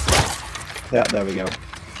it. Yeah, there we go.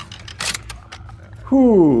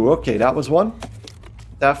 Whew, okay, that was one.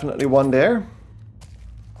 Definitely one there.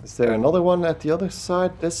 Is there another one at the other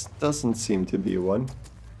side? This doesn't seem to be one.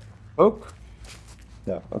 Poke?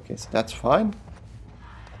 No, okay, so that's fine.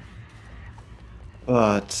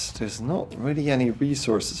 But there's not really any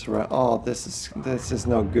resources around. Oh, this is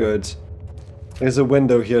no good. There's a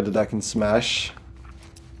window here that I can smash.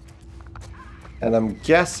 And I'm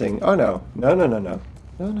guessing... Oh no.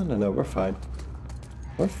 No, we're fine.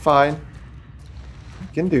 We're fine. We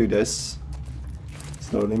can do this.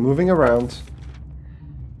 Slowly moving around.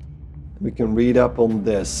 We can read up on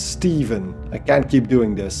this. Steven, I can't keep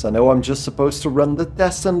doing this. I know I'm just supposed to run the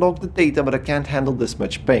tests and log the data, but I can't handle this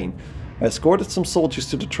much pain. I escorted some soldiers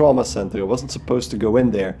to the trauma center. I wasn't supposed to go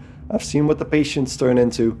in there. I've seen what the patients turn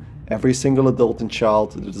into. Every single adult and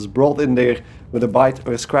child that is brought in there with a bite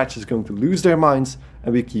or a scratch is going to lose their minds,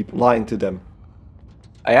 and we keep lying to them.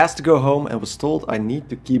 I asked to go home and was told I need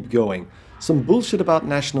to keep going. Some bullshit about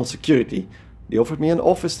national security. They offered me an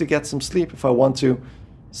office to get some sleep if I want to.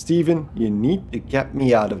 Steven, you need to get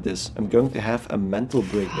me out of this. I'm going to have a mental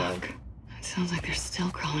breakdown. Fuck. It sounds like they're still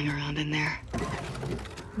crawling around in there.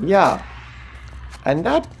 Yeah. And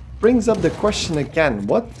that brings up the question again.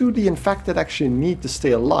 What do the infected actually need to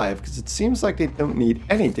stay alive? Because it seems like they don't need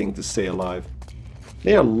anything to stay alive.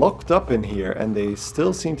 They are locked up in here and they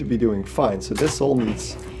still seem to be doing fine. So this all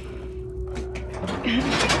needs...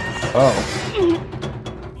 Oh.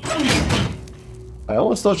 I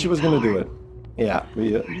almost thought she was going to do it. Yeah,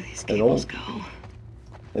 where do these cables go?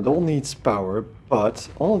 It all needs power, but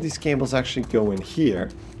all of these cables actually go in here.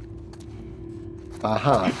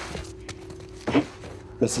 Aha.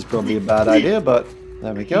 This is probably a bad idea, but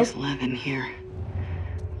there we go. He's Lev in here.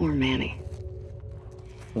 Or Manny.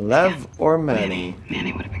 Lev or Manny?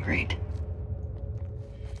 Manny would have been great.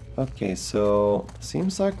 Okay, so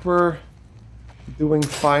seems like we're doing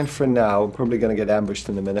fine for now. I'm probably gonna get ambushed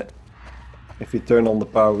in a minute. if we turn on the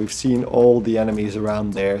power. We've seen all the enemies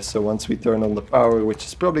around there, so once we turn on the power, which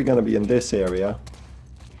is probably going to be in this area,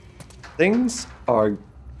 things are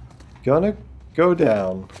gonna go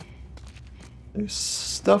down. There's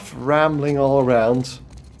stuff rambling all around.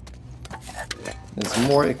 There's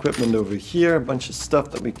more equipment over here, a bunch of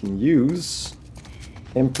stuff that we can use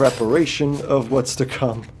in preparation of what's to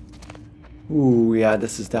come. Ooh, yeah,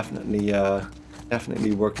 this is definitely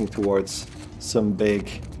working towards some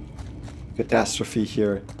big catastrophe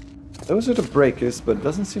here. Those are the breakers, but it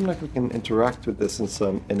doesn't seem like we can interact with this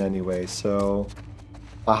in any way, so...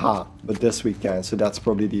 Aha, but this we can, so that's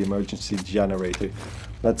probably the emergency generator.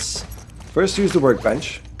 Let's first use the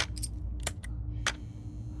workbench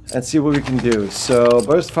and see what we can do. So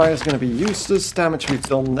burst fire is going to be useless, damage we've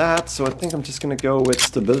done that, so I think I'm just going to go with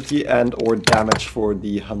stability and or damage for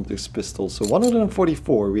the hunter's pistol. So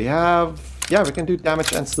 144, we have, yeah, we can do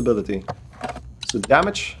damage and stability. So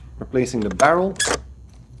damage, replacing the barrel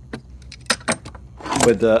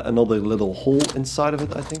with another little hole inside of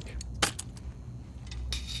it, I think.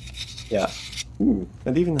 Yeah. Ooh,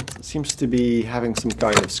 it even seems to be having some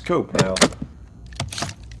kind of scope now.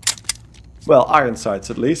 Well, iron sights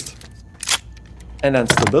at least. And then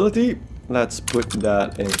stability. Let's put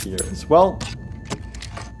that in here as well.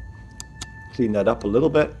 Clean that up a little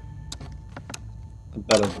bit. A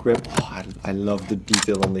better grip. Oh, I love the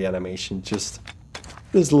detail on the animation. Just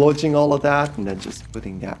dislodging all of that and then just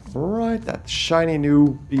putting that right, that shiny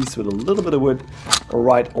new piece with a little bit of wood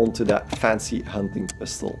right onto that fancy hunting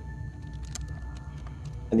pistol.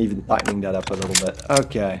 And even tightening that up a little bit.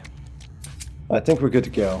 Okay. I think we're good to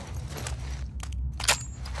go.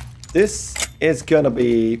 This is gonna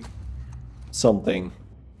be something.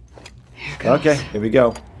 Okay, here we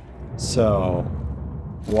go. So,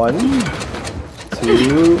 1,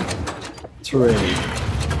 2, 3.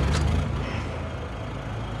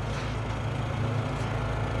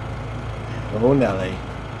 Oh, Nelly.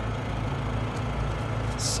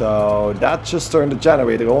 So, that just turned the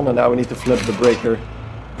generator on, and now we need to flip the breaker.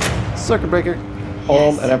 Circuit breaker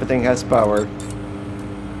on, and everything has power.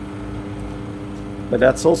 But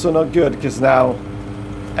that's also not good, because now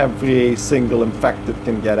every single infected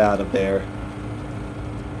can get out of there.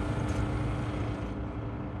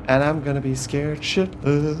 And I'm gonna be scared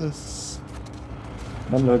shitless.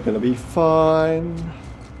 I'm not gonna be fine.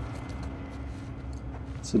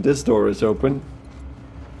 So this door is open.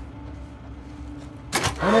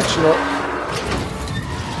 And it's not.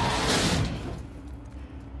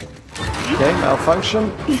 Okay,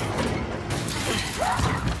 malfunction.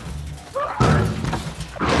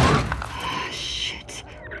 Shit.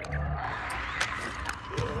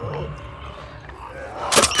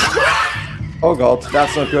 Oh god,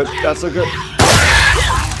 that's not good. That's not good.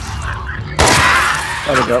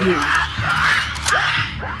 There we go.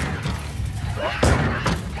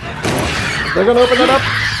 They're gonna open it up.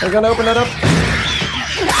 They're gonna open it up.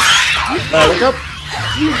 There we go.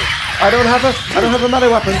 I don't have a melee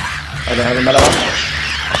weapon. I don't have a melee weapon.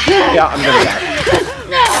 Yeah, I'm gonna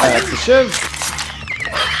die. That's the shiv.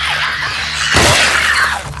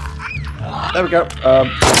 There we go.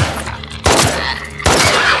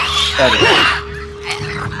 There we go.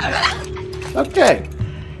 Okay.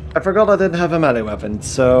 I forgot I didn't have a melee weapon,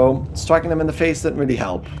 so striking them in the face didn't really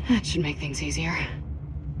help. That should make things easier.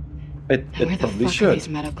 It Where the probably fuck are should. these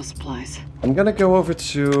medical supplies? I'm gonna go over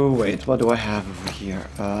to... Wait, what do I have over here?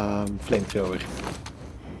 Flamethrower.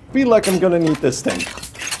 Feel like I'm gonna need this thing.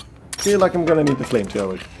 Feel like I'm gonna need the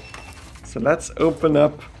flamethrower. So let's open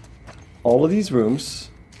up all of these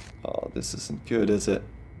rooms. Oh, this isn't good, is it?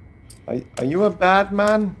 Are you a bad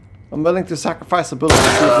man? I'm willing to sacrifice a bullet to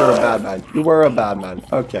see if you're a bad man. You were a bad man.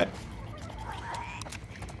 Okay.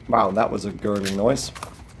 Wow, that was a gurgling noise.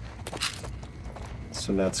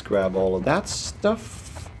 So let's grab all of that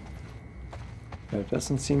stuff. There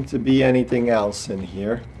doesn't seem to be anything else in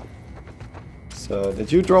here. So,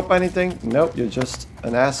 did you drop anything? Nope, you're just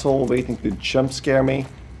an asshole waiting to jump scare me.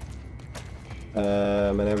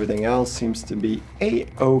 And everything else seems to be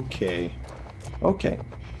a-okay. Okay,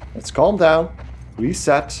 let's calm down,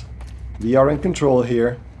 reset. We are in control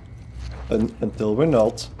here. Until we're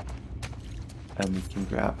not. And we can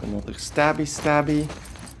grab another stabby.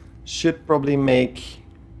 Should probably make...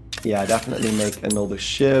 Yeah, definitely make another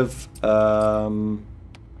shiv. And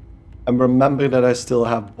remember that I still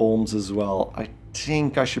have bombs as well. I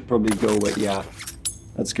think I should probably go with... Yeah,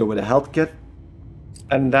 let's go with a health kit.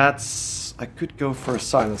 And that's... I could go for a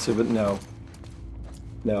silencer, but no.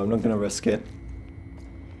 No, I'm not gonna risk it.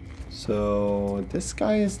 So, this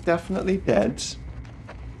guy is definitely dead.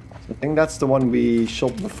 I think that's the one we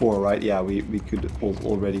shot before, right? Yeah, we could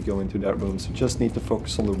already go into that room. So just need to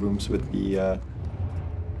focus on the rooms with the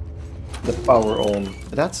power on.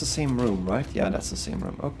 That's the same room, right? Yeah, that's the same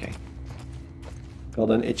room. Okay.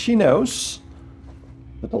 Got an itchy nose.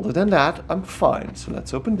 But other than that, I'm fine. So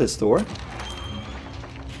let's open this door.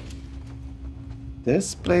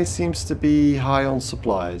 This place seems to be high on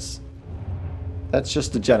supplies. That's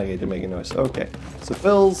just the generator making noise. Okay. So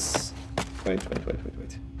pills. Wait.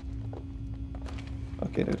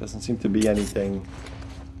 Okay, there doesn't seem to be anything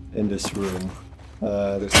in this room.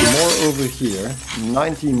 There's more over here.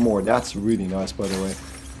 19 more. That's really nice, by the way.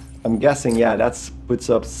 I'm guessing, yeah, that puts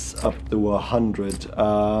us up to 100.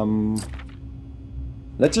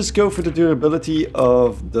 Let's just go for the durability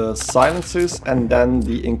of the silencers and then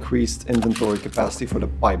the increased inventory capacity for the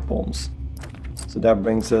pipe bombs. So that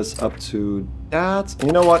brings us up to that. And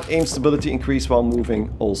you know what? Aim stability increase while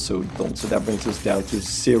moving also done. So that brings us down to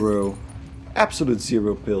 0. Absolute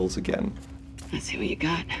 0 pills again. Let's see what you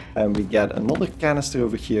got. And we get another canister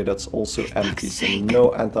over here that's also empty, so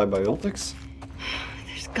no antibiotics.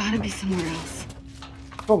 There's gotta be somewhere else.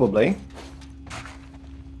 Probably.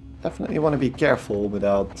 Definitely want to be careful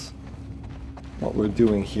without what we're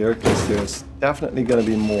doing here, because there's definitely going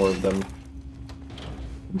to be more of them.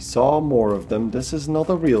 We saw more of them. This is not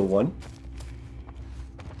a real one.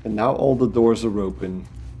 And now all the doors are open.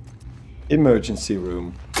 Emergency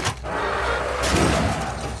room.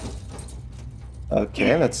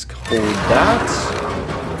 Okay, let's hold that.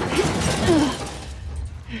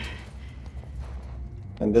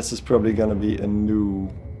 And this is probably gonna be a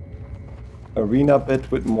new arena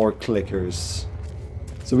bit with more clickers.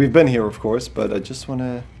 So we've been here, of course, but I just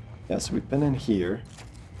wanna... Yeah, so we've been in here.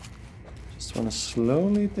 Just wanna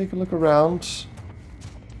slowly take a look around.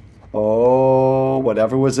 Oh,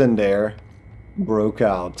 whatever was in there broke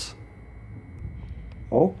out.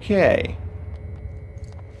 Okay.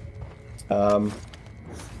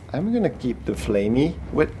 I'm gonna keep the flamey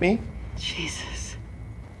with me. Jesus.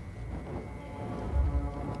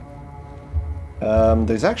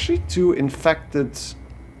 There's actually 2 infected,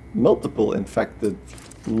 multiple infected,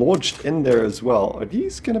 lodged in there as well. Are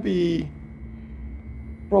these gonna be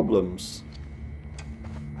problems?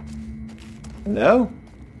 No?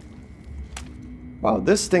 Wow,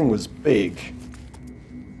 this thing was big.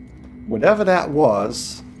 Whatever that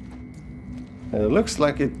was. And it looks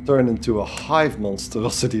like it turned into a hive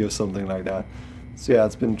monstrosity or something like that. So yeah,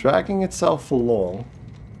 it's been dragging itself along.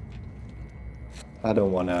 I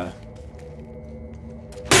don't wanna...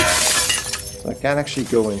 So I can actually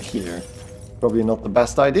go in here. Probably not the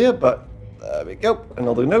best idea, but there we go.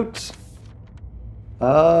 Another note.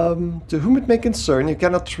 To whom it may concern, you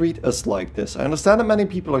cannot treat us like this. I understand that many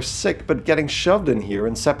people are sick, but getting shoved in here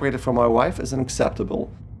and separated from my wife is unacceptable.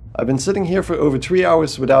 I've been sitting here for over 3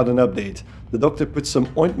 hours without an update. The doctor put some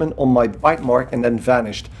ointment on my bite mark and then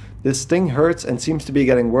vanished. This thing hurts and seems to be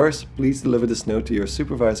getting worse. Please deliver this note to your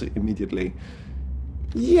supervisor immediately.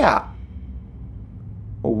 Yeah.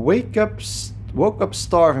 Woke up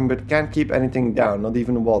starving but can't keep anything down, not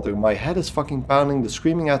even water. My head is fucking pounding, the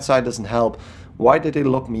screaming outside doesn't help. Why did they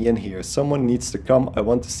lock me in here? Someone needs to come. I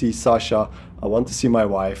want to see Sasha. I want to see my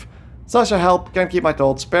wife. Sasha, help. Can't keep my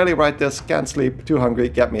thoughts. Barely write this. Can't sleep. Too hungry.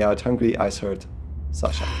 Get me out. Hungry. Eyes hurt.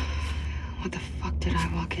 Sasha. What the fuck did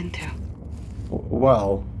I walk into?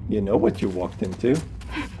 Well, you know what you walked into.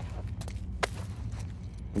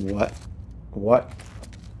 What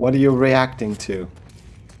are you reacting to?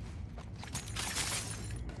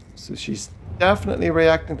 So she's definitely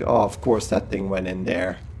reacting to... Oh, of course that thing went in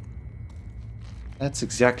there. That's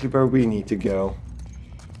exactly where we need to go.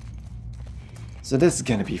 So this is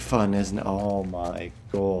gonna be fun, isn't it? Oh my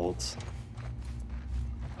god.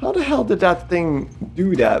 How the hell did that thing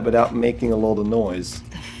do that without making a lot of noise?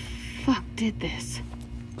 The fuck did this?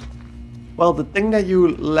 Well, the thing that you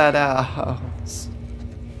let out...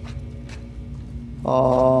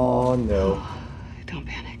 Oh no. Oh, don't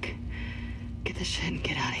panic. Get the shit and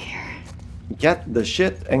get out of here. Get the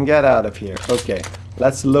shit and get out of here. Okay,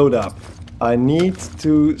 let's load up. I need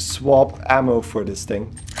to swap ammo for this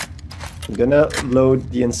thing. I'm gonna load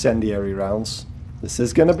the incendiary rounds. This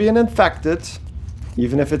is gonna be an infected.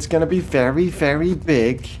 Even if it's gonna be very, very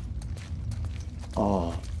big.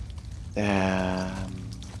 Oh. Damn.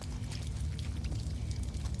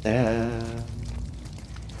 Damn.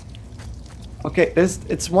 Okay,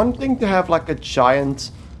 it's one thing to have like a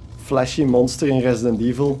giant fleshy monster in Resident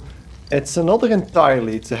Evil. It's another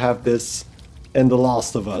entirely to have this in The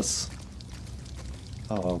Last of Us.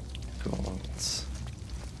 Oh god.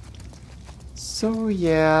 So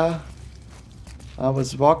yeah, I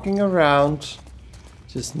was walking around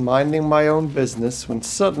Just minding my own business when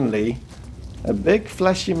suddenly a big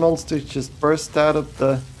fleshy monster just burst out of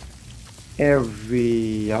the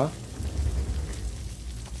area.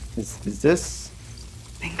 Is this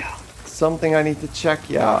Bingo. something I need to check?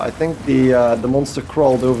 Yeah, I think the monster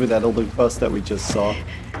crawled over that other bus that we just saw.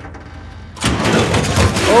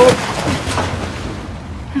 Oh!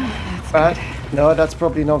 No, that's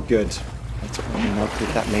probably not good. That's probably not good.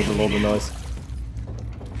 That made a lot of noise.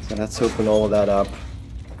 So let's open all of that up.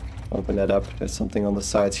 Open that up. There's something on the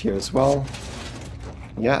sides here as well.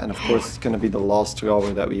 Yeah, and of course it's going to be the last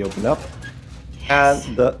drawer that we open up.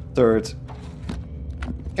 And the third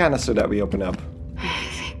canister that we open up.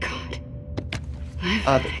 Thank God.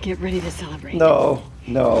 I'm gonna get ready to celebrate. No,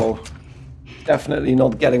 no. Definitely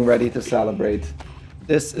not getting ready to celebrate.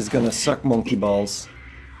 This is gonna suck monkey balls.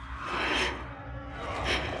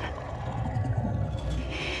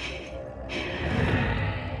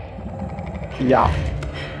 Yeah.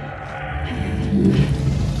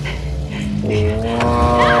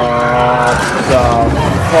 What the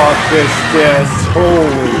fuck is this?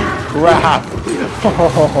 Holy crap!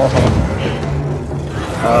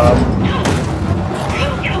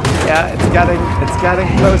 Yeah, it's getting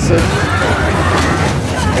closer.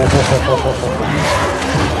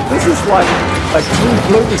 This is like two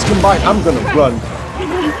globes combined. I'm gonna run.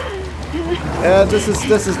 Yeah, this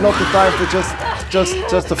is not the time for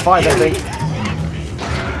just to fight, I think.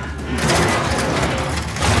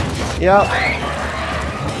 Yeah.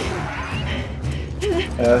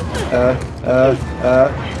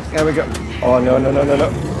 Here we go. Oh no.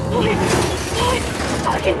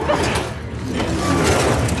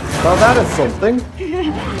 Well, that is something.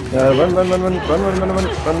 Run.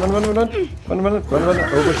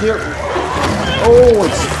 Over here. Oh,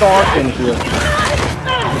 it's dark in here.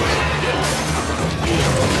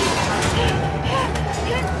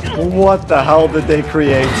 What the hell did they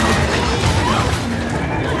create?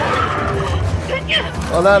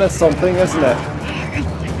 Well, that is something, isn't it?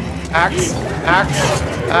 Axe.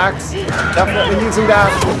 Definitely using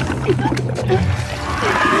that.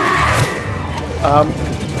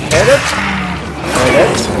 Hit it.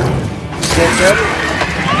 Get it.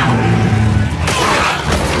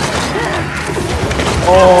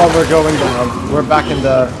 Oh, we're going down. We're back in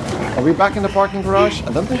the... Are we back in the parking garage?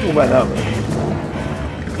 I don't think we went up.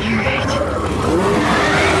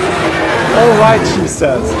 Alright, she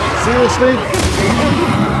says. Seriously?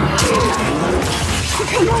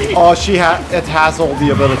 Oh, it has all the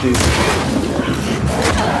abilities.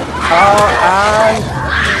 And...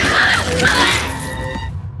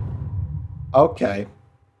 Okay.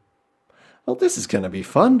 Well, this is gonna be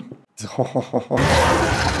fun.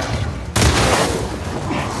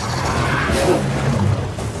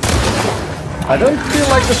 I don't feel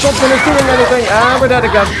like the shotgun is doing anything. We're dead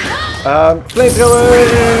again.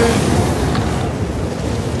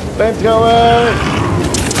 Flamethrower!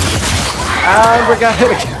 And we got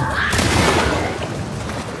hit again.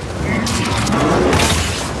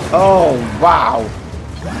 Oh, wow.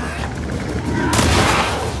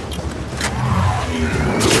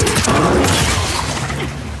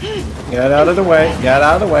 Get out of the way.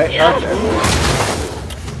 Okay.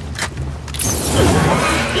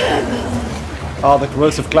 Oh, the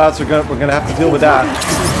corrosive clouds, we're gonna have to deal with that.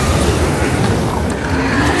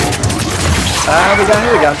 We got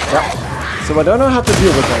hit again. Yeah. So I don't know how to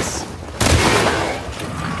deal with this.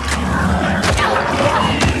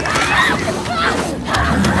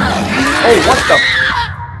 Oh, what the?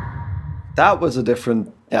 That was a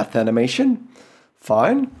different death animation.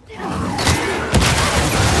 Fine.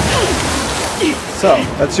 So,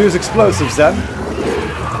 let's use explosives then.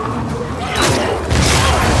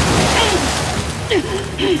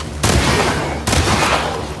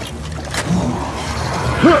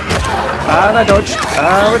 And I dodged.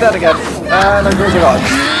 And we're dead again. And I'm closing on.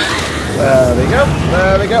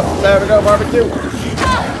 There we go, barbecue.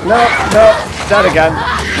 No, dead again.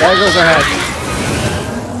 There goes our head.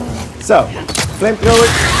 So, flamethrower,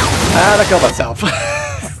 and I killed myself.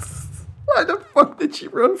 Why the fuck did she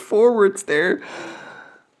run forwards there?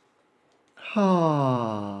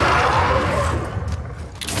 So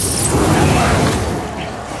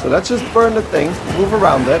let's just burn the thing, move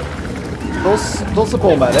around it, toss a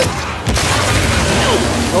bomb at it,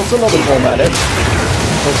 toss another bomb at it,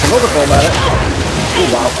 toss another bomb at it. Oh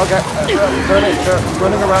wow, okay,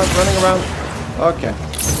 running around. Okay.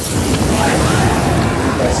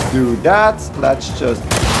 Let's do that. Let's just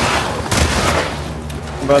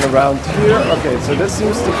run around here. Okay, so this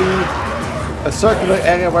seems to be a circular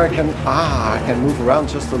area where I can move around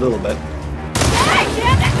just a little bit.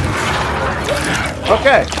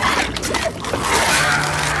 Okay.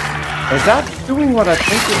 Is that doing what I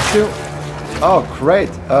think it's doing? Oh, great.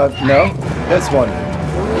 No. This one.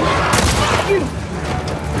 You!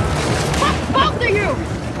 Fuck both of you!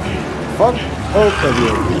 Fuck both of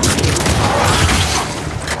you.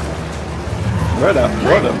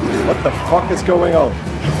 What the fuck is going on?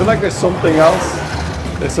 I feel like there's something else.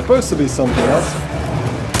 There's supposed to be something else.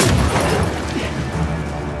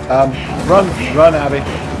 Run, Abby.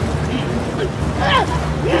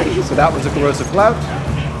 So that was a corrosive cloud.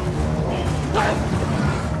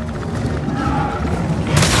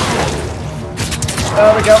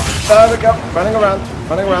 There we go. Running around.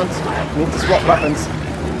 Need to swap weapons.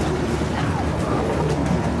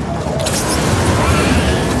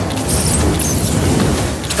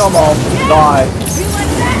 Come on, die.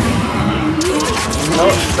 No.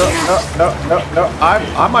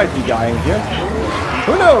 I might be dying here.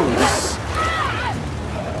 Who knows?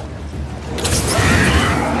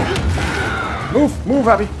 Move,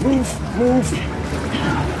 Abby. Move.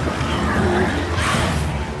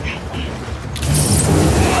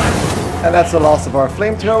 And that's the last of our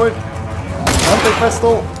flamethrower.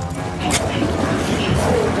 Anti-pistol.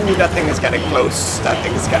 Ooh, that thing is getting close.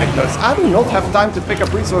 I do not have time to pick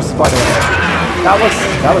up resources, by the way. That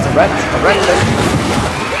was a red thing.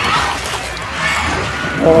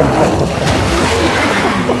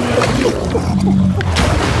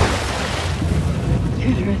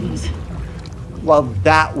 Good riddance. Well,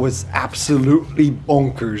 that was absolutely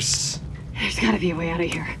bonkers. There's gotta be a way out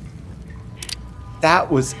of here.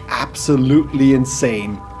 That was absolutely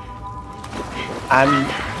insane. And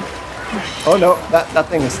oh no, that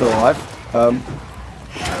thing is still alive.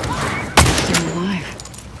 Still alive.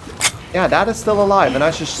 Yeah, that is still alive, and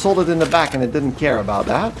I just sold it in the back, and it didn't care about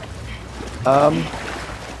that.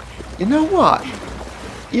 You know what?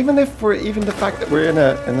 Even the fact that we're in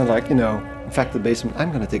a like, you know, infected basement,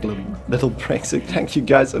 I'm gonna take a little break. So thank you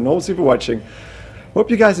guys enormously for watching. Hope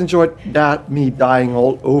you guys enjoyed me dying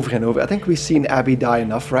all over and over. I think we've seen Abby die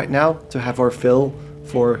enough right now to have our fill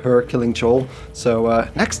for her killing Joel. So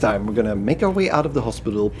next time we're gonna make our way out of the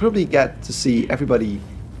hospital. Probably get to see everybody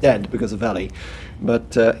dead because of Ellie.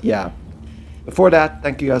 But yeah. Before that,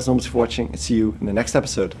 thank you guys so much for watching, and see you in the next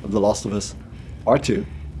episode of The Last of Us Part 2.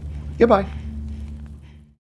 Goodbye.